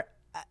 Where,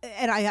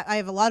 and I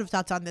have a lot of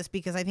thoughts on this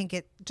because I think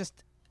it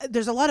just,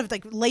 there's a lot of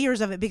like layers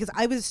of it because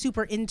I was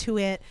super into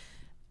it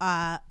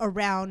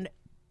around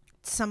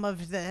some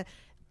of the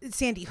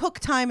Sandy Hook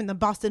time and the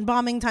Boston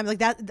bombing time, like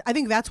that. I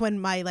think that's when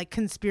my like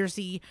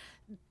conspiracy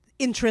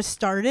interest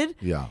started.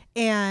 Yeah.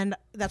 And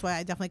that's why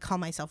I definitely call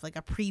myself like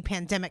a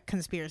pre-pandemic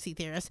conspiracy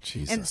theorist.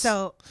 Jesus. And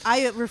so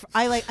I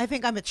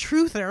think I'm a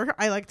truther.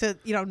 I like to,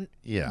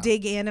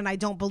 dig in, and I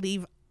don't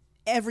believe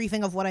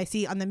everything of what I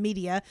see on the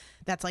media.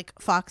 That's like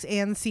Fox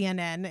and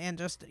CNN and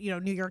just,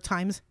 New York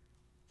Times.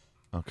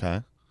 Okay.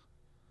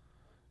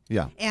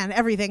 Yeah. And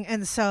everything.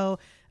 And so,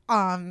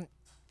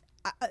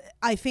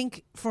 I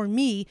think for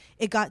me,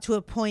 it got to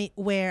a point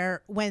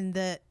where when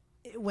the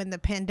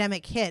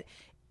pandemic hit,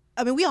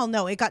 I mean, we all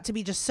know it got to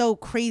be just so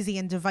crazy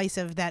and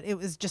divisive that it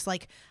was just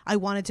like I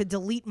wanted to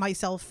delete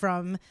myself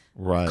from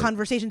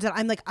conversations that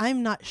I'm like,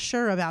 I'm not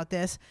sure about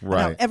this,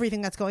 about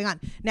everything that's going on.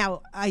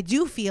 Now, I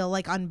do feel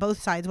like on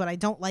both sides, what I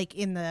don't like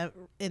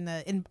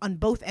on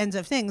both ends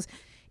of things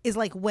is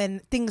like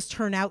when things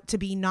turn out to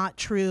be not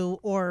true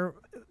or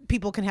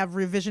people can have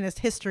revisionist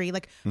history.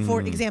 Like, for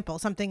example,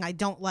 something I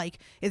don't like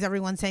is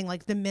everyone saying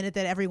like the minute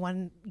that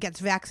everyone gets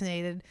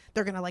vaccinated,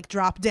 they're going to like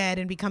drop dead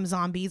and become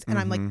zombies. And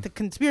I'm like, the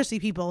conspiracy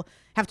people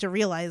have to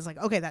realize like,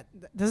 okay, that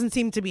doesn't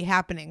seem to be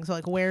happening. So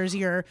like, where's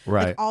your,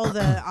 like all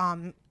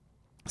the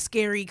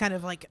scary kind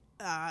of like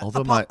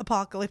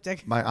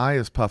apocalyptic. My eye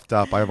is puffed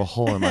up. I have a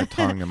hole in my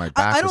tongue and my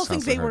back. I don't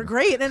think they were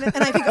great, and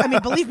I think, I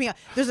mean, believe me,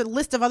 there's a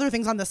list of other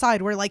things on the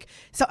side where like,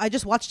 so I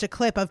just watched a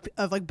clip of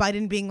like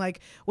Biden being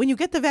like, when you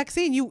get the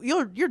vaccine,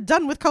 you're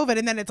done with COVID,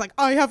 and then it's like,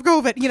 I have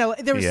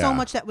COVID. There was so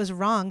much that was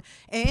wrong,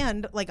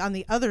 and like on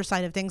the other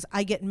side of things,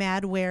 I get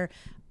mad where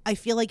I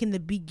feel like in the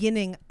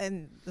beginning,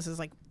 and this is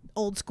like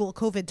old school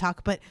COVID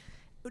talk, but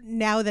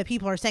now that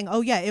people are saying,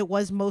 oh yeah, it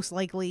was most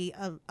likely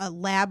a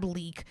lab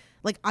leak.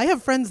 Like, I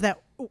have friends that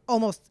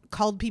almost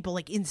called people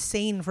like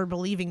insane for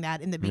believing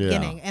that in the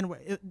beginning, and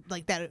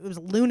like that it was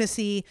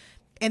lunacy,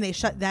 and they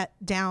shut that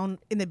down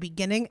in the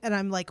beginning. And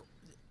I'm like,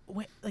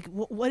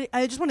 what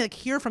I just want to like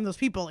hear from those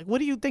people. Like, what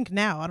do you think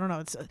now? I don't know.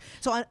 It's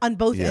so on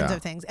both ends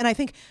of things. And I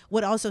think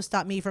what also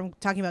stopped me from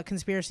talking about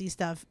conspiracy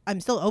stuff,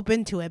 I'm still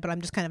open to it, but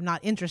I'm just kind of not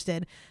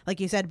interested, like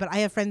you said. But I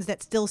have friends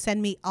that still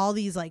send me all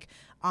these like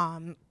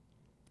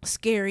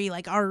scary,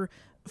 like our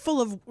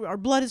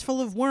blood is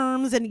full of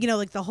worms, and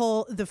like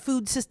the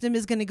food system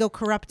is going to go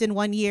corrupt in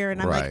 1 year,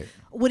 and I'm like,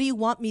 what do you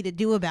want me to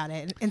do about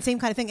it? And same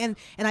kind of thing. And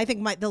I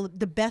think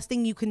the best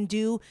thing you can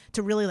do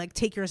to really like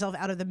take yourself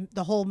out of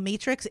the whole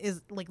matrix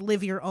is like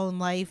live your own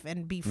life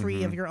and be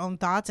free of your own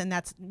thoughts, and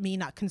that's me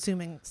not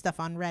consuming stuff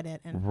on Reddit.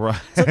 And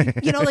so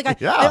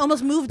like I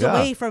almost moved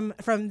away from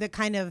the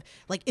kind of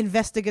like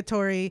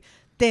investigatory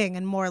thing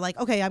and more like,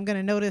 okay, I'm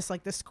gonna notice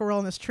like this squirrel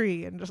in this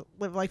tree and just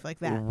live life like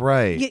that,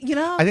 right?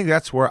 I think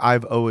that's where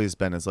I've always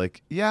been, is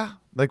like,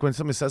 like when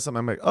somebody says something,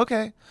 I'm like,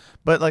 okay,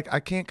 but like I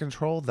can't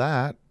control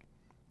that.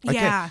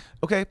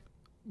 Okay,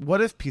 what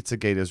if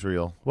Pizzagate is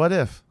real? What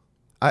if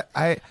what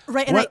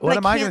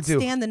am I gonna do?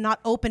 Stand the not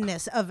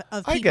openness of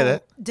people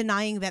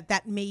denying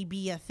that may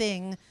be a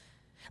thing.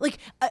 Like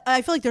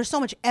I feel like there's so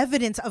much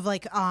evidence of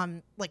like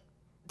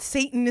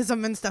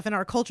Satanism and stuff in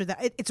our culture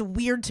that it's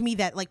weird to me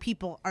that like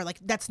people are like,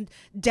 that's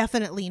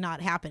definitely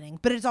not happening.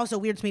 But it's also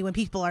weird to me when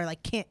people are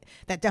like,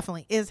 that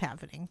definitely is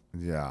happening.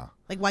 Yeah.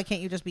 Like, why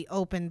can't you just be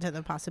open to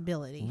the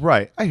possibility?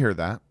 Right. I hear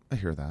that.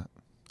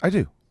 I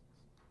do.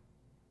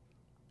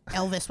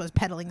 Elvis was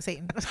peddling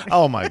Satan.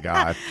 Oh my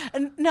God.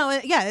 No,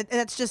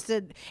 that's just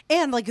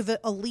and like the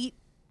elite.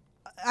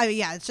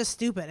 It's just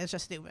stupid.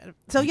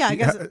 So I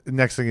guess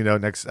next thing you know,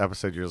 next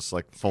episode you're just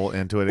like full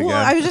into it again.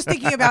 Well, I was just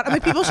thinking about.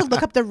 People should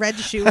look up the red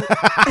shoe. Just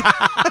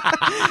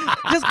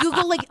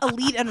Google like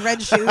elite and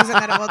red shoes, and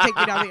then it will take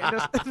you down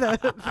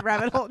the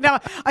rabbit hole. No,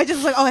 I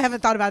just like, I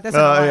haven't thought about this.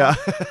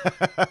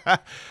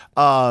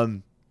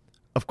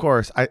 Of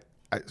course, I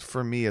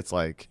for me it's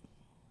like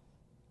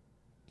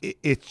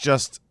it's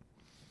just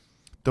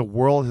the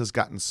world has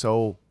gotten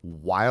so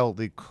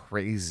wildly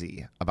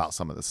crazy about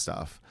some of this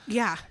stuff.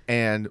 Yeah,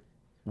 and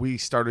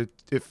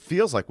it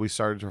feels like we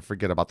started to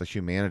forget about the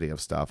humanity of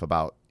stuff,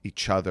 about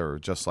each other,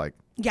 just like,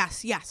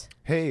 yes.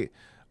 Hey,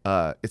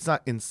 it's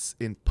not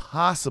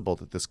impossible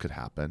that this could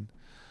happen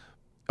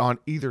on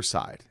either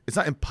side. It's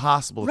not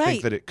impossible to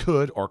think that it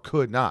could or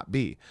could not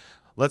be.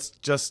 Let's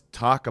just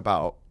talk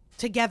about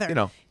together.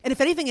 And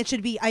if anything, it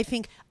should be, I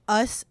think,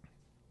 us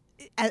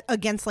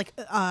against like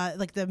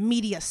the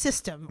media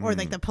system or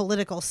like the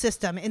political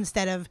system,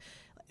 instead of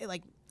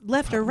like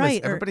left or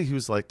right. Everybody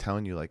who's like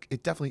telling you like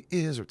it definitely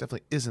is or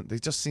definitely isn't, they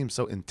just seem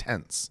so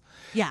intense.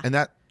 Yeah. And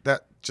that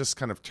just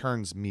kind of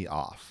turns me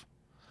off.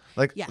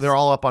 Like they're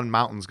all up on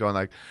mountains going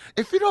like,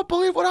 if you don't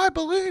believe what I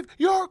believe,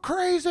 you're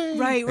crazy.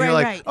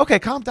 Right. Okay,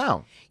 calm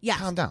down. Yeah.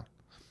 Calm down.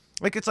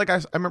 Like it's like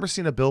I remember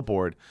seeing a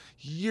billboard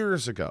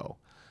years ago,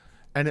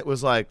 and it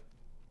was like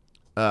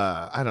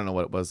I don't know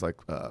what it was, like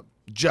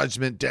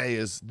Judgment Day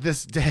is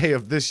this day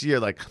of this year,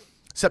 like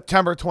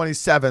September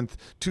 27th,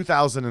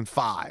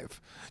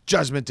 2005.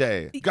 Judgment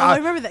Day. God, I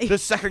remember that. The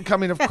second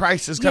coming of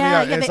Christ is coming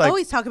out. Yeah, and they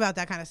always talk about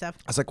that kind of stuff.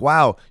 I was like,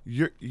 wow,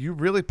 you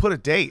really put a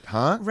date,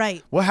 huh?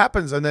 Right. What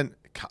happens? And then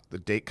the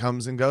date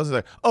comes and goes. And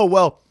like, oh,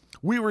 well,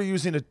 we were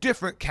using a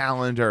different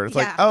calendar. It's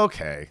like,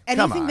 okay,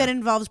 anything that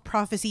involves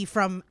prophecy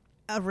from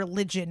a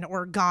religion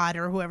or God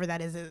or whoever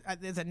that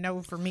is a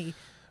no for me.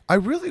 I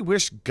really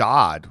wish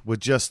God would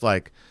just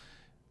like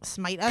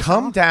smite us,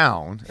 come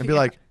down and be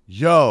like,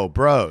 yo,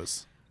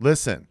 bros,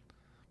 listen,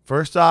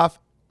 first off,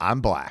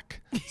 I'm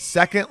black.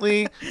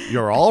 Secondly,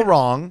 you're all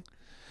wrong.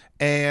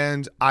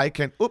 And I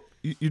can,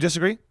 you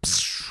disagree?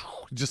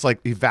 Just like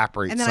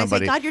evaporate somebody. And then I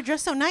say, God, you're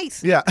dressed so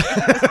nice. Yeah.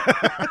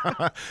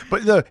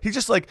 But no, he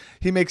just like,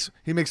 he makes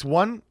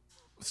one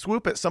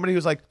swoop at somebody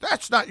who's like,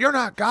 you're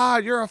not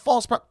God. You're a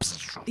false prophet.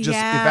 Just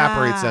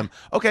evaporates them.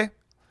 Okay.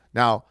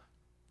 Now,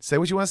 say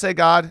what you want to say,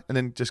 God, and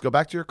then just go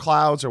back to your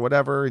clouds or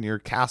whatever in your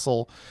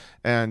castle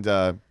and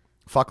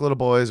fuck little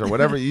boys or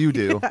whatever you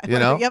do, you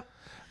know? Yep.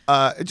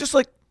 Just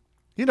like,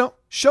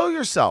 show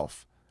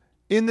yourself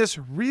in this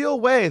real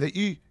way that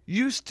you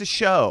used to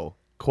show,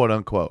 quote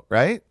unquote,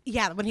 right?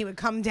 Yeah, when he would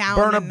come down.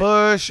 Burn a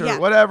bush or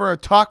whatever, or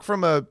talk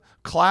from a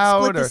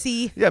cloud. Split the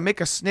sea. Yeah, make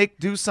a snake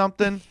do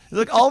something.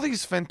 Like all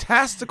these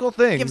fantastical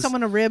things. Give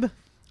someone a rib.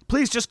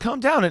 Please just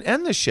come down and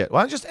end this shit.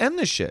 Why don't you just end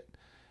this shit?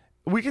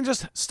 We can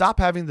just stop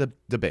having the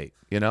debate,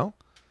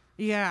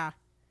 Yeah.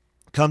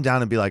 Come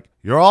down and be like,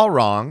 you're all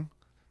wrong.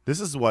 This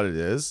is what it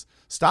is.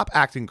 Stop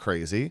acting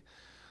crazy.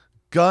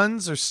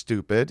 Guns are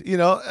stupid.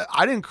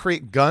 I didn't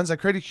create guns. I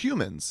created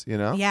humans,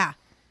 Yeah.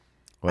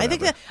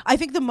 Whatever. I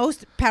think the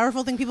most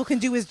powerful thing people can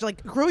do is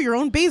like grow your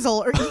own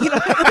basil, or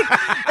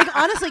like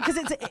honestly, because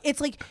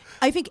it's like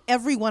I think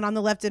everyone on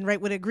the left and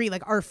right would agree,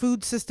 like our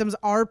food systems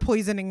are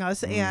poisoning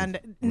us, and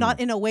not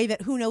in a way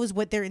that who knows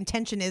what their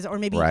intention is, or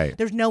maybe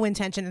there's no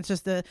intention. It's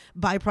just the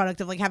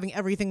byproduct of like having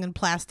everything in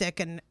plastic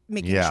and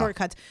making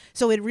shortcuts.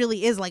 So it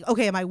really is like,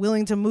 okay, am I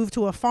willing to move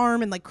to a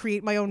farm and like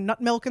create my own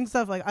nut milk and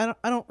stuff? Like I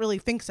don't really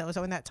think so.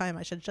 So in that time,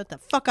 I should shut the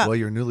fuck up. Well,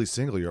 you're newly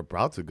single. You're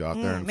about to go out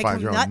there and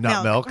find your own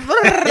nut milk.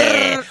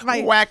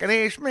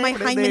 My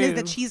hymen is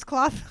the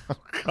cheesecloth.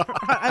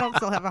 I don't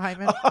still have a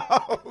hymen.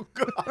 Oh,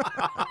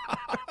 God.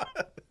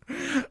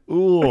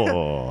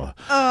 Ooh.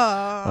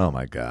 Oh,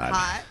 my God.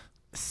 Hot.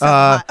 So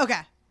hot.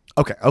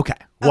 Okay.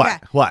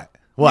 What?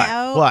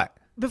 Now, What?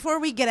 Before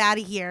we get out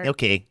of here,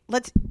 Okay.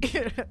 let's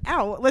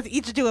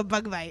each do a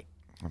bug bite.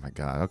 Oh, my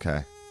God.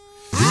 Okay.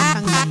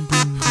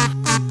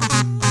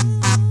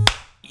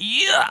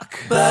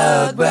 Yuck.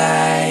 Bug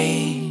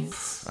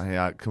bites.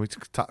 Can we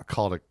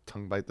call it a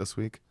tongue bite this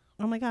week?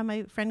 Oh my God,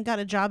 my friend got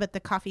a job at the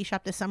coffee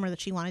shop this summer that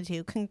she wanted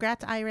to.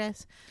 Congrats,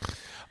 Iris.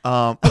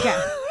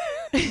 Okay.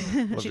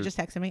 She just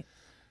texted me.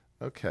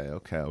 Okay.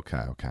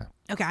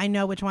 Okay, I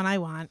know which one I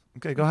want.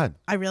 Okay, go ahead.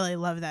 I really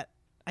love that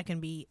I can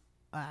be,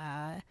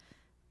 I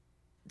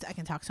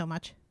can talk so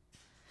much.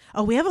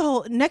 Oh, we have a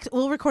whole,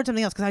 we'll record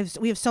something else because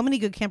we have so many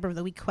good Camper of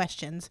the Week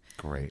questions.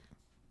 Great.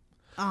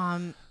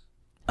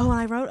 Oh, and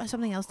I wrote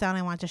something else down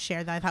I wanted to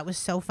share that I thought was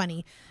so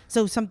funny.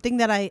 So something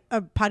that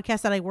a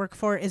podcast that I work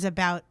for is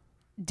about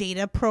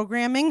data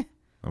programming.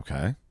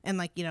 Okay. And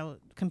like,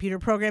 computer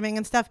programming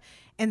and stuff.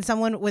 And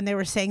someone, when they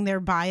were saying their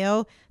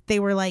bio, they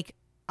were like,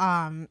 wait,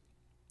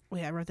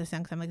 I wrote this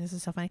down because I'm like, this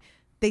is so funny.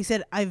 They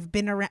said, I've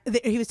been around,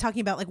 he was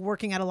talking about like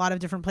working at a lot of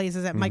different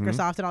places at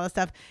Microsoft and all that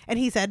stuff. And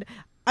he said,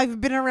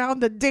 I've been around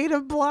the data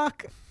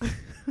block.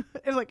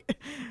 It's like,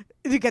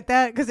 did you get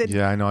that?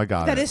 Yeah, I know, I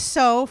got it. That is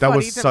so funny. That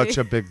was such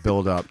a big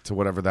build up to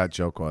whatever that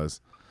joke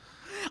was.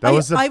 That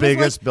was the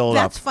biggest build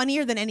up. That's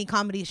funnier than any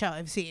comedy show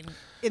I've seen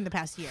in the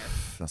past year.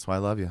 That's why I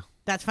love you.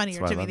 That's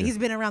funnier to me. He's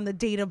been around the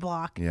data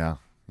block. Yeah.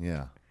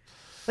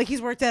 Like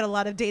he's worked at a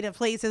lot of data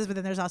places, but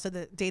then there's also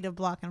the data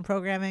block and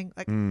programming.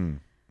 Like,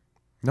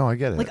 no, I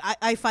get it. Like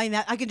I find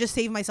that I could just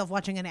save myself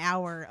watching an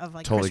hour of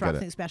like totally Chris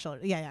Rock's new special.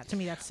 Yeah. To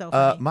me, that's so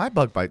funny. My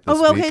bug bite this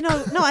okay. week.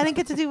 No, I didn't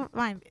get to do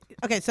mine.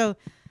 Okay, so,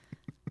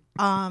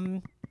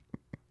 okay,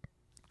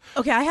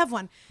 I have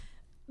one.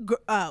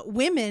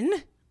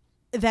 Women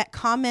that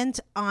comment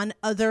on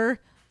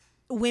other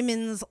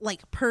women's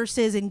like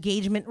purses,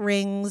 engagement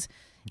rings.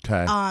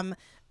 Okay.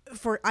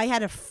 I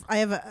have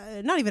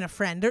not even a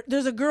friend.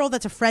 There's a girl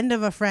that's a friend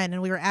of a friend,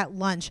 and we were at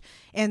lunch,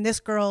 and this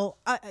girl,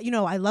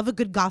 I love a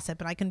good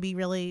gossip, and I can be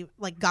really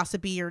like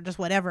gossipy or just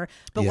whatever.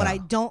 But what I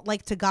don't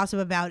like to gossip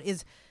about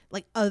is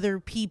like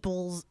other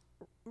people's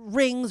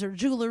rings or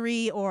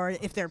jewelry, or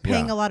if they're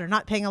paying a lot or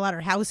not paying a lot,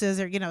 or houses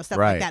or stuff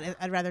like that.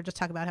 I'd rather just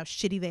talk about how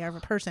shitty they are of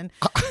a person.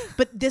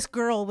 But this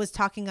girl was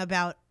talking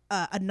about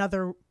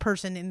another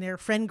person in their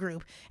friend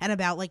group and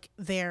about like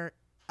their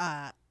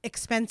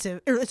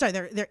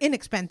their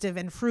inexpensive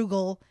and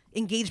frugal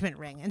engagement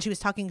ring, and she was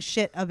talking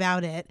shit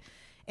about it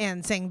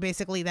and saying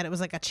basically that it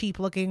was like a cheap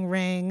looking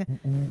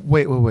ring.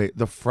 Wait.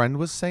 The friend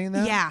was saying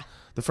that? Yeah.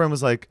 The friend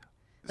was like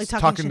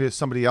talking to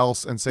somebody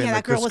else and saying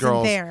that girl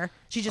wasn't there.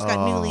 She just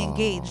got newly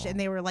engaged, and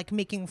they were like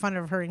making fun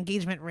of her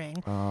engagement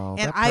ring. Oh,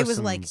 and I was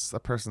like,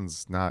 that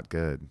person's not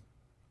good.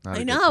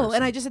 I know,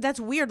 and I just said that's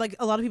weird. Like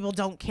a lot of people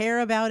don't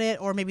care about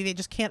it, or maybe they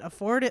just can't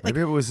afford it.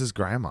 Maybe it was his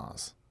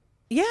grandma's.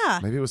 Yeah.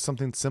 Maybe it was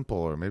something simple,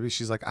 or maybe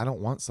she's like, I don't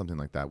want something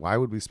like that. Why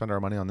would we spend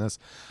our money on this?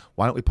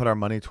 Why don't we put our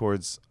money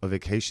towards a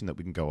vacation that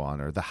we can go on,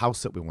 or the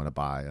house that we want to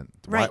buy? And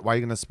why are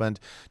you going to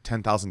spend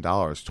 $10,000,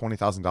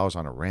 $20,000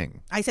 on a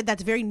ring? I said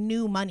that's very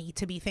new money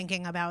to be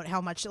thinking about how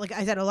much. Like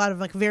I said, a lot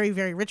of like very,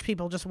 very rich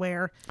people just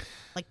wear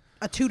like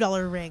a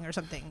 $2 ring or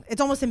something.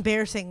 It's almost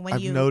embarrassing when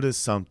I've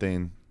noticed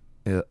something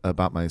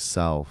about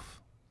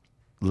myself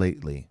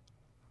lately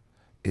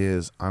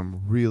is I'm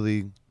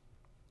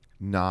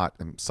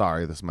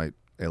sorry, this might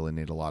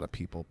alienate a lot of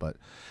people, but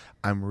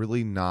I'm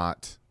really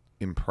not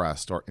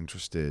impressed or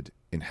interested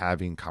in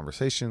having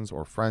conversations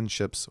or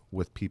friendships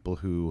with people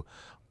who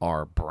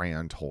are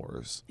brand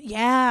whores.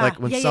 Yeah. Like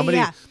when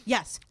somebody,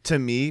 yes. To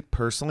me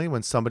personally,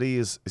 when somebody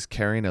is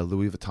carrying a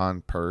Louis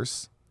Vuitton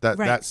purse,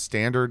 that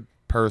standard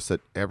purse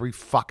that every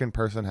fucking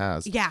person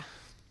has. Yeah.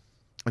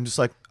 I'm just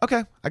like,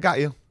 okay, I got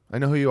you. I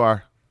know who you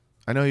are.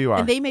 And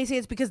they may say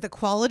it's because the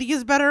quality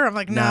is better. I'm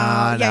like,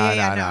 no.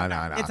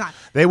 No. It's not.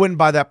 They wouldn't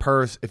buy that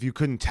purse if you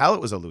couldn't tell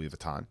it was a Louis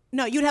Vuitton.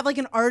 No, you'd have like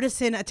an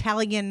artisan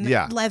Italian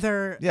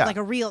leather, like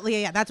a real,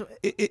 that's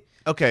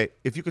okay,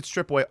 if you could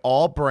strip away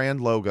all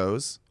brand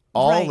logos,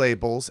 all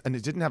labels, and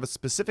it didn't have a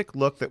specific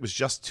look that was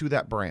just to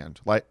that brand,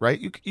 like, right?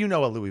 You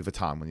know a Louis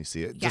Vuitton when you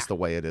see it, just the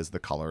way it is, the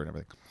color and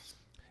everything.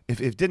 If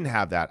it didn't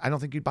have that, I don't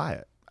think you'd buy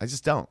it. I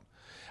just don't.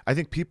 I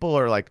think people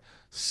are like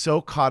so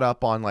caught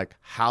up on like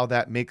how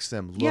that makes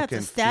them look and feel. Yeah, it's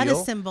a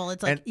status symbol.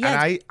 It's like,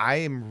 and I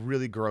am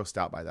really grossed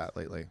out by that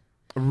lately.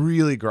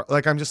 Really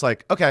like I'm just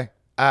like, okay,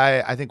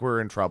 I think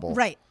we're in trouble.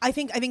 Right. I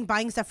think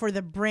buying stuff for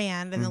the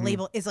brand and the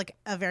label is like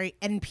a very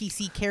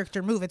NPC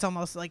character move. It's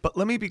almost like. But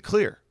let me be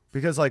clear,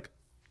 because like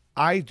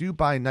I do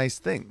buy nice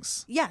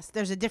things. Yes,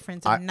 there's a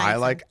difference. I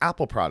like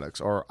Apple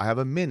products, or I have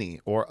a Mini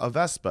or a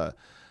Vespa,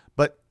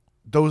 but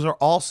those are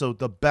also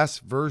the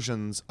best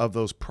versions of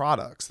those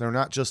products. They're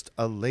not just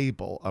a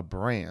label, a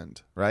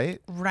brand,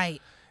 right?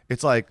 Right.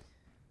 It's like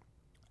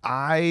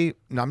I'm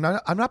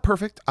not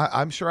perfect.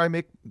 I'm sure I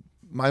make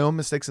my own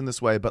mistakes in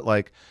this way, but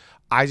like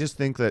I just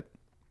think that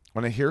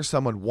when I hear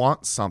someone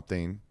want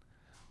something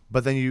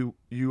But then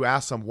you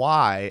ask them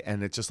why,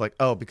 and it's just like,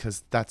 oh,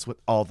 because that's what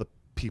all the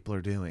people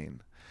are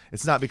doing.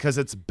 It's not because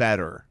it's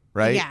better,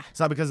 right? Yeah. It's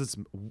not because it's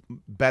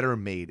better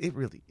made. It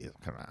really is.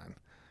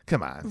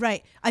 Come on.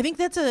 Right. I think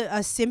that's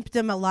a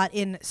symptom a lot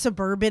in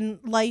suburban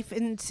life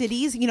in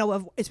cities,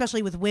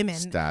 especially with women.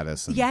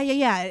 Status. Yeah.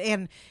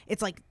 And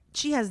it's like,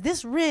 she has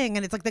this ring,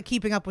 and it's like the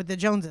Keeping Up with the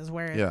Joneses,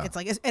 where it's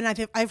like,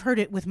 and I've heard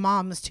it with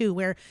moms too,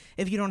 where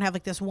if you don't have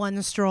like this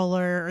one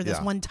stroller or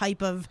this one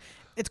type of,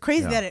 it's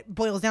crazy that it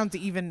boils down to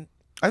even.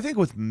 I think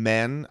with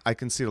men, I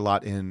can see it a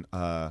lot in,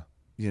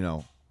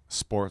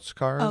 sports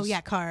cars. Oh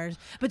yeah, cars.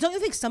 But don't you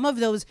think some of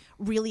those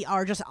really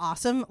are just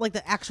awesome, like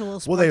the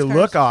actual sports Well, they cars?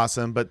 look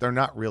awesome, but they're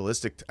not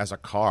realistic as a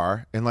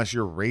car unless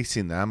you're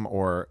racing them.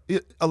 Or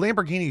a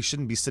Lamborghini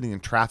shouldn't be sitting in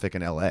traffic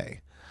in LA.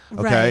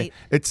 Okay, right.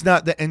 It's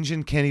not, the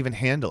engine can't even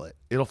handle it.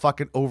 It'll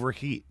fucking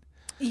overheat.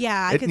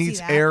 Yeah, I it can see needs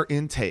that. air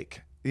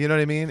intake. You know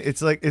what I mean?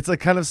 It's like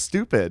kind of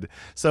stupid.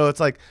 So it's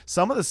like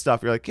some of the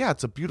stuff you're like, yeah,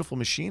 it's a beautiful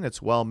machine.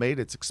 It's well made.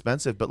 It's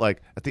expensive. But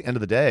like at the end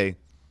of the day,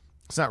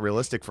 it's not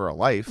realistic for a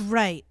life.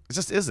 Right. It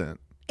just isn't.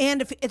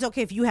 And if it's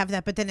okay if you have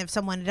that, but then if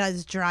someone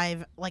does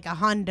drive like a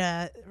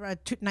Honda, a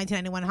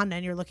 1991 Honda,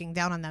 and you're looking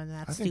down on them, then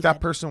that's I think stupid. that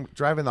person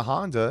driving the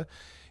Honda,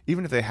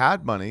 even if they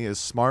had money, is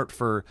smart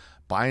for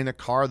buying a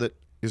car that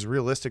is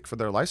realistic for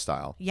their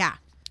lifestyle. Yeah.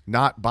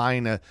 Not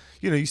buying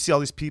you see all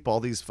these people, all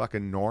these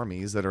fucking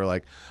normies that are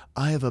like,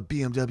 I have a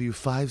BMW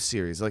 5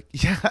 Series. Like,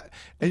 yeah,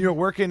 and you're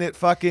working at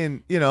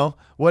fucking,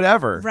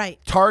 whatever. Right.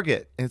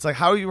 Target. And it's like,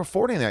 how are you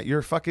affording that?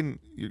 You're fucking,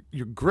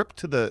 you're gripped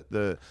to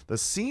the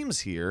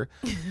seams here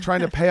trying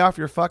to pay off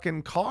your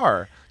fucking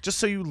car just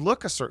so you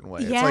look a certain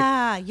way.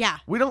 Yeah, it's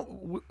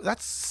like,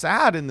 that's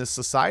sad in this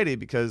society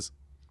because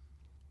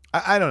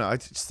I don't know. I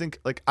just think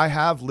like I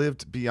have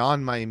lived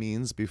beyond my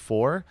means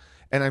before.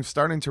 And I'm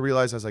starting to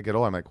realize as I get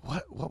older, I'm like,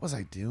 what was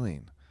I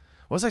doing?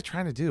 What was I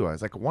trying to do? I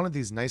was like, wanted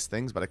these nice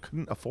things, but I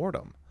couldn't afford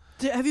them.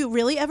 Have you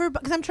really ever?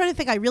 Because I'm trying to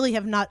think. I really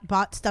have not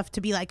bought stuff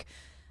to be like,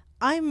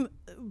 I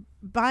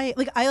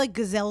like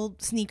Gazelle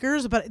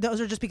sneakers, but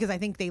those are just because I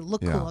think they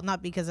look cool,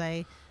 not because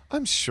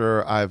I'm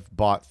sure I've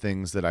bought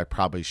things that I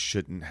probably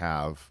shouldn't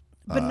have.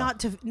 But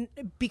not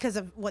because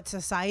of what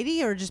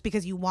society, or just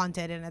because you want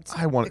it and it's.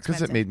 I want it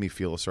because it made me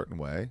feel a certain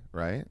way,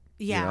 right?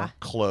 Yeah.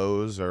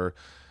 Clothes or,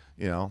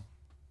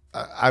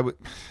 I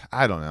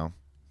don't know.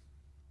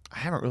 I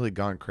haven't really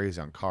gone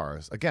crazy on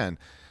cars. Again,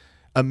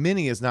 a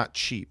Mini is not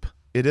cheap.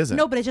 It isn't.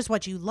 No, but it's just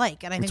what you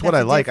like, and I think it's that's what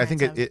I like. I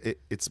difference think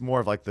it's more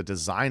of like the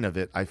design of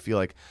it. I feel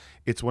like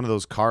it's one of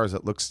those cars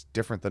that looks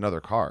different than other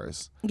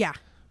cars. Yeah.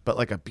 But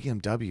like a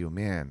BMW,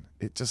 man,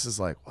 it just is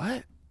like,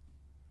 what?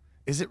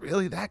 Is it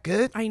really that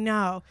good? I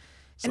know.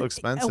 So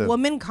expensive. A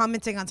woman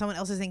commenting on someone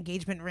else's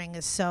engagement ring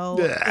is so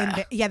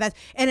and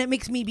it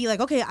makes me be like,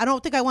 okay, I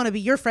don't think I want to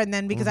be your friend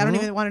then, because I don't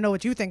even want to know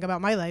what you think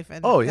about my life.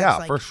 And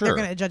for sure. They're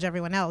gonna judge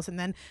everyone else, and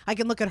then I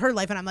can look at her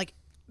life and I'm like,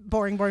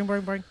 boring.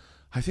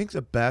 I think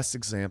the best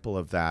example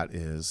of that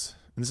is,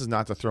 and this is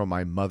not to throw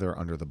my mother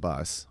under the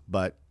bus,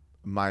 but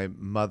my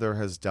mother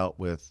has dealt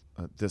with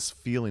this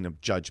feeling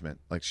of judgment.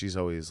 Like she's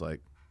always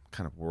like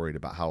kind of worried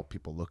about how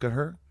people look at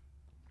her,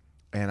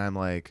 and I'm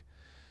like.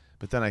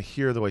 But then I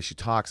hear the way she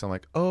talks. I'm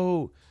like,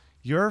 oh,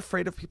 you're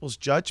afraid of people's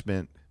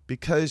judgment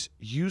because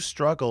you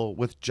struggle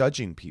with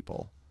judging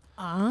people.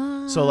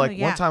 So like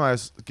one time I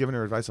was giving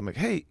her advice. I'm like,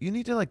 hey, you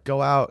need to like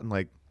go out and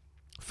like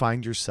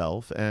find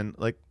yourself and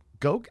like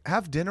go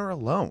have dinner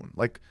alone.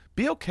 Like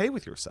be okay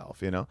with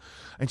yourself, And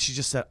she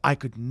just said, I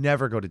could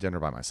never go to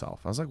dinner by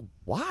myself. I was like,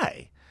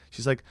 why?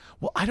 She's like,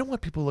 well, I don't want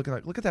people looking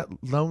like, look at that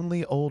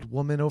lonely old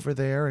woman over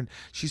there. And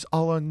she's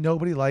all alone.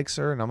 Nobody likes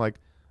her. And I'm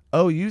like,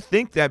 oh, you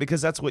think that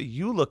because that's what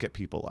you look at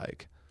people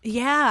like.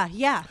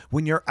 Yeah.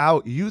 When you're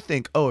out, you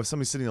think, oh, if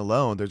somebody's sitting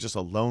alone, they're just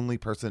a lonely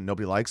person and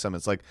nobody likes them.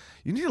 It's like,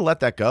 you need to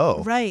let that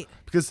go. Right.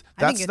 Because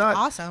I think that's it's not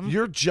awesome.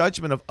 Your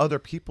judgment of other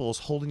people is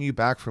holding you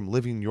back from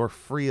living your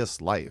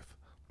freest life.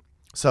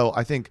 So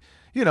I think,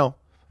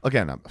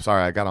 again, I'm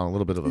sorry, I got on a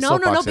little bit of a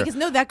soapbox here.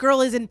 Because that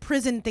girl is in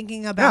prison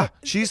thinking about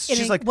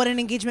she's like what an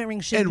engagement ring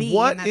should be. And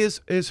what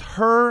is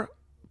her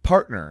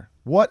partner?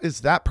 What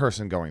is that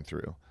person going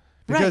through?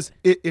 Because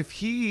if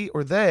he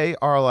or they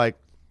are like,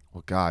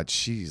 well, God,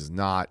 she's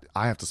not,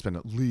 I have to spend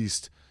at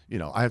least,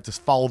 I have to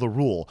follow the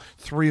rule,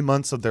 3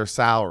 months of their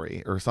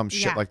salary or some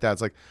shit like that.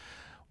 It's like,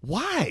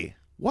 why?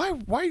 Why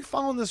are you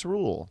following this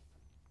rule?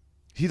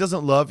 He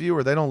doesn't love you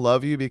or they don't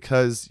love you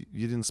because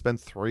you didn't spend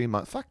 3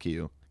 months. Fuck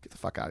you. Get the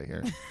fuck out of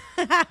here.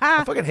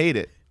 I fucking hate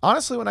it.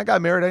 Honestly, when I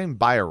got married, I didn't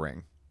buy a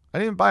ring. I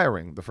didn't buy a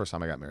ring the first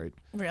time I got married.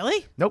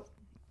 Really? Nope.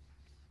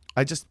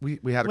 I just, we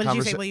had a conversation. What did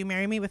you say? Will you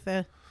marry me with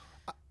the...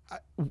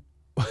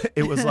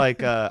 It was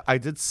like, I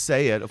did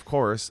say it, of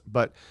course,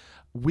 but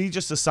we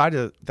just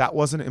decided that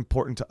wasn't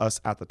important to us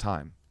at the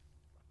time.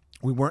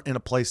 We weren't in a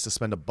place to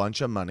spend a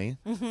bunch of money.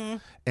 Mm-hmm.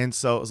 And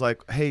so it was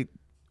like, hey,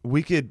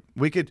 we could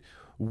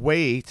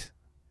wait.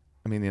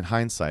 I mean, in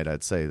hindsight,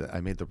 I'd say that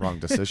I made the wrong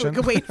decision. We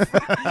could wait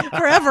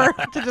forever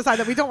to decide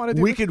that we don't want to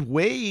do We could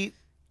wait,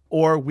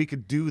 or we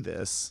could do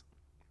this.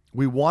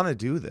 we want to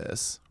do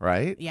this,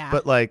 right? Yeah.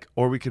 But like,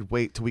 or we could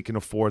wait till we can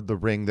afford the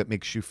ring that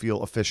makes you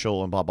feel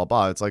official and blah, blah,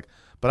 blah. It's like,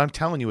 but I'm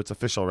telling you it's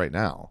official right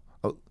now.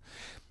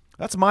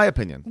 That's my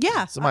opinion. Yeah.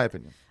 That's my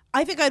opinion.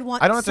 I think I'd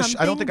want I don't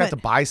something, think I have to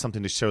buy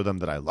something to show them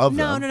that I love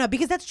them. No,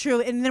 because that's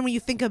true. And then when you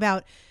think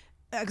about,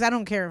 because I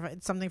don't care if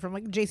it's something from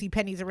like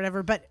JCPenney's or whatever,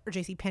 or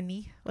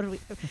JCPenney, what are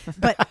we?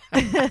 But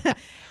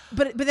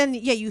but then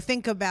you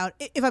think about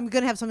if I'm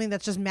gonna have something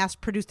that's just mass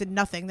produced and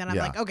nothing, then I'm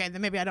like, okay,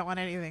 then maybe I don't want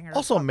anything.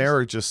 Also,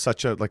 marriage is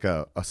such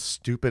a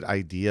stupid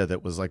idea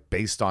that was like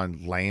based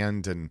on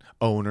land and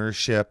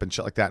ownership and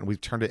shit like that, and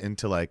we've turned it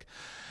into like,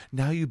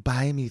 now you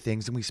buy me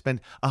things and we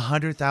spend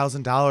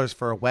 $100,000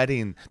 for a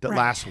wedding that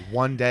lasts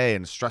one day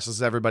and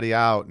stresses everybody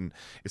out and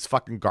it's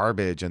fucking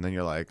garbage. And then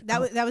you're like,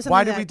 that was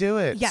why did we do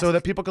it? Yes. So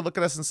that people could look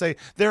at us and say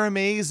they're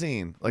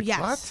amazing. Like,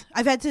 what?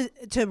 I've had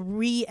to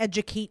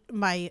re-educate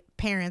my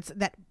parents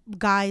that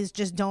guys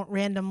just don't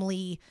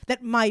randomly,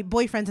 that my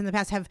boyfriends in the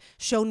past have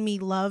shown me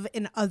love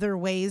in other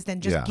ways than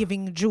just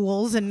giving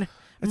jewels and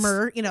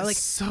myrrh, like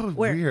so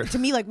weird to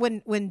me. Like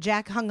when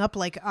Jack hung up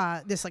like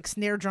this like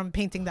snare drum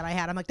painting that I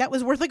had, I'm like, that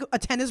was worth like a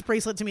tennis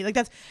bracelet to me. Like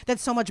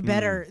that's so much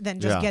better than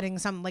just getting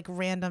some like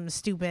random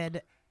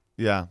stupid.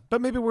 Yeah,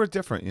 but maybe we're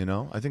different,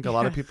 I think a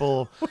lot of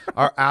people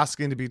are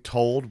asking to be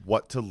told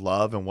what to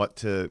love and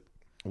what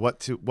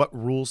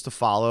rules to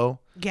follow.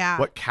 Yeah.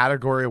 What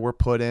category we're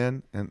put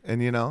in, and I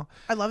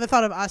love the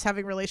thought of us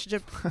having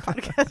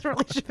podcast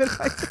relationship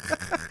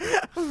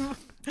advice.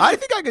 I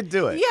think I could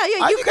do it. Yeah,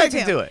 I think I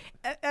could do it.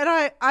 And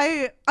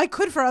I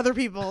could for other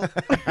people. If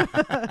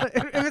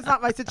it's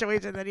not my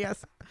situation, then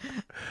yes.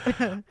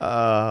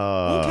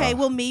 Okay,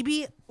 well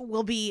maybe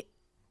we'll be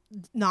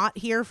not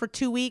here for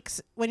 2 weeks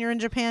when you're in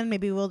Japan.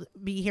 Maybe we'll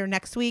be here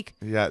next week.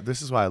 Yeah,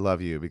 this is why I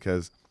love you,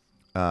 because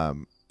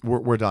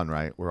we're done,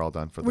 right? We're all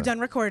done for We're done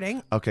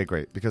recording. Okay,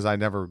 great. Because I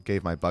never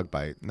gave my bug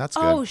bite, and that's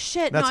good. Oh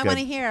shit! That's I want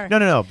to hear.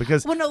 No.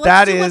 Because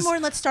let's do one more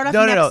and let's start off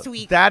next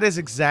week. That is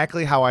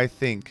exactly how I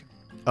think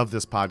of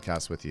this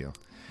podcast with you.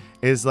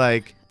 Is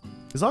like,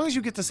 as long as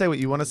you get to say what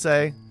you want to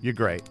say, you're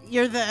great.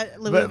 You're the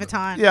Louis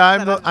Vuitton. Yeah,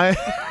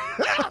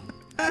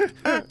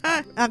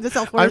 I'm the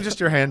self-worth. I'm just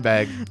your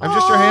handbag. I'm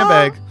just your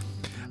handbag.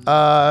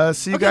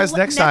 See you guys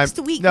next time. Next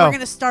week we're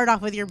gonna start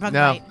off with your bug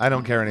bite. I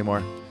don't care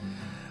anymore.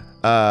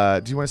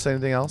 Do you want to say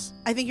anything else?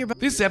 I think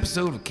This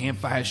episode of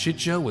Campfire Shit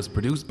Show was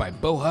produced by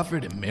Beau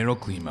Hufford and Meryl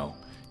Climo.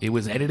 It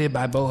was edited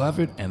by Beau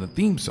Hufford, and the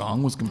theme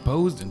song was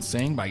composed and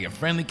sang by your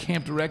friendly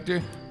camp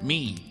director,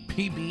 me,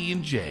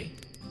 PB&J.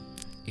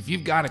 If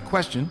you've got a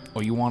question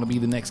or you want to be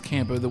the next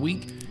camper of the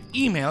week,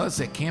 email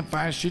us at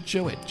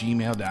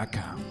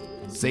campfireshitshow@gmail.com.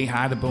 Say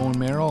hi to Beau and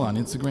Meryl on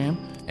Instagram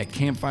at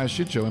Campfire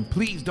Shit Show, and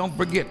please don't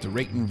forget to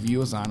rate and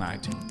review us on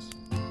iTunes.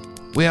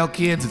 Well,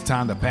 kids, it's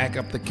time to pack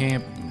up the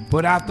camp and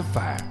put out the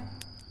fire.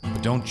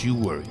 But don't you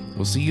worry.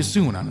 We'll see you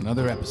soon on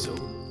another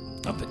episode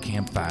of the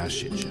Campfire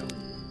Shit Show.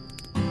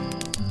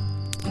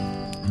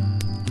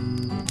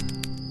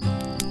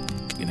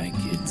 Good night,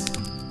 kids.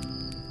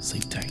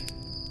 Sleep tight.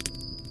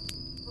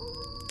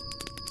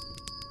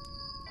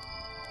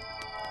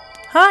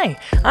 Hi,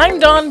 I'm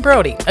Dawn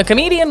Brody, a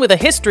comedian with a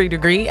history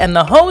degree and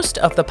the host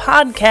of the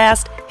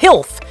podcast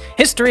HILF,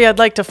 History I'd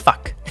Like to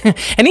Fuck.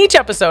 In each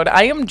episode,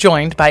 I am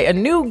joined by a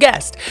new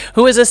guest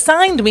who has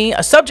assigned me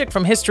a subject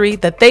from history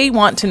that they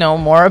want to know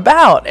more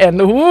about.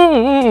 And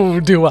ooh,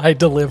 do I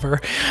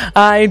deliver.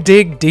 I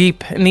dig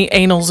deep in the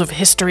annals of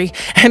history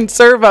and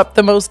serve up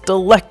the most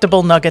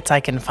delectable nuggets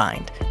I can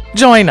find.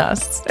 Join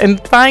us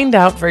and find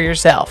out for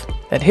yourself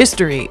that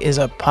history is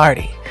a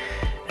party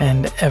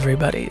and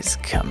everybody's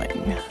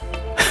coming.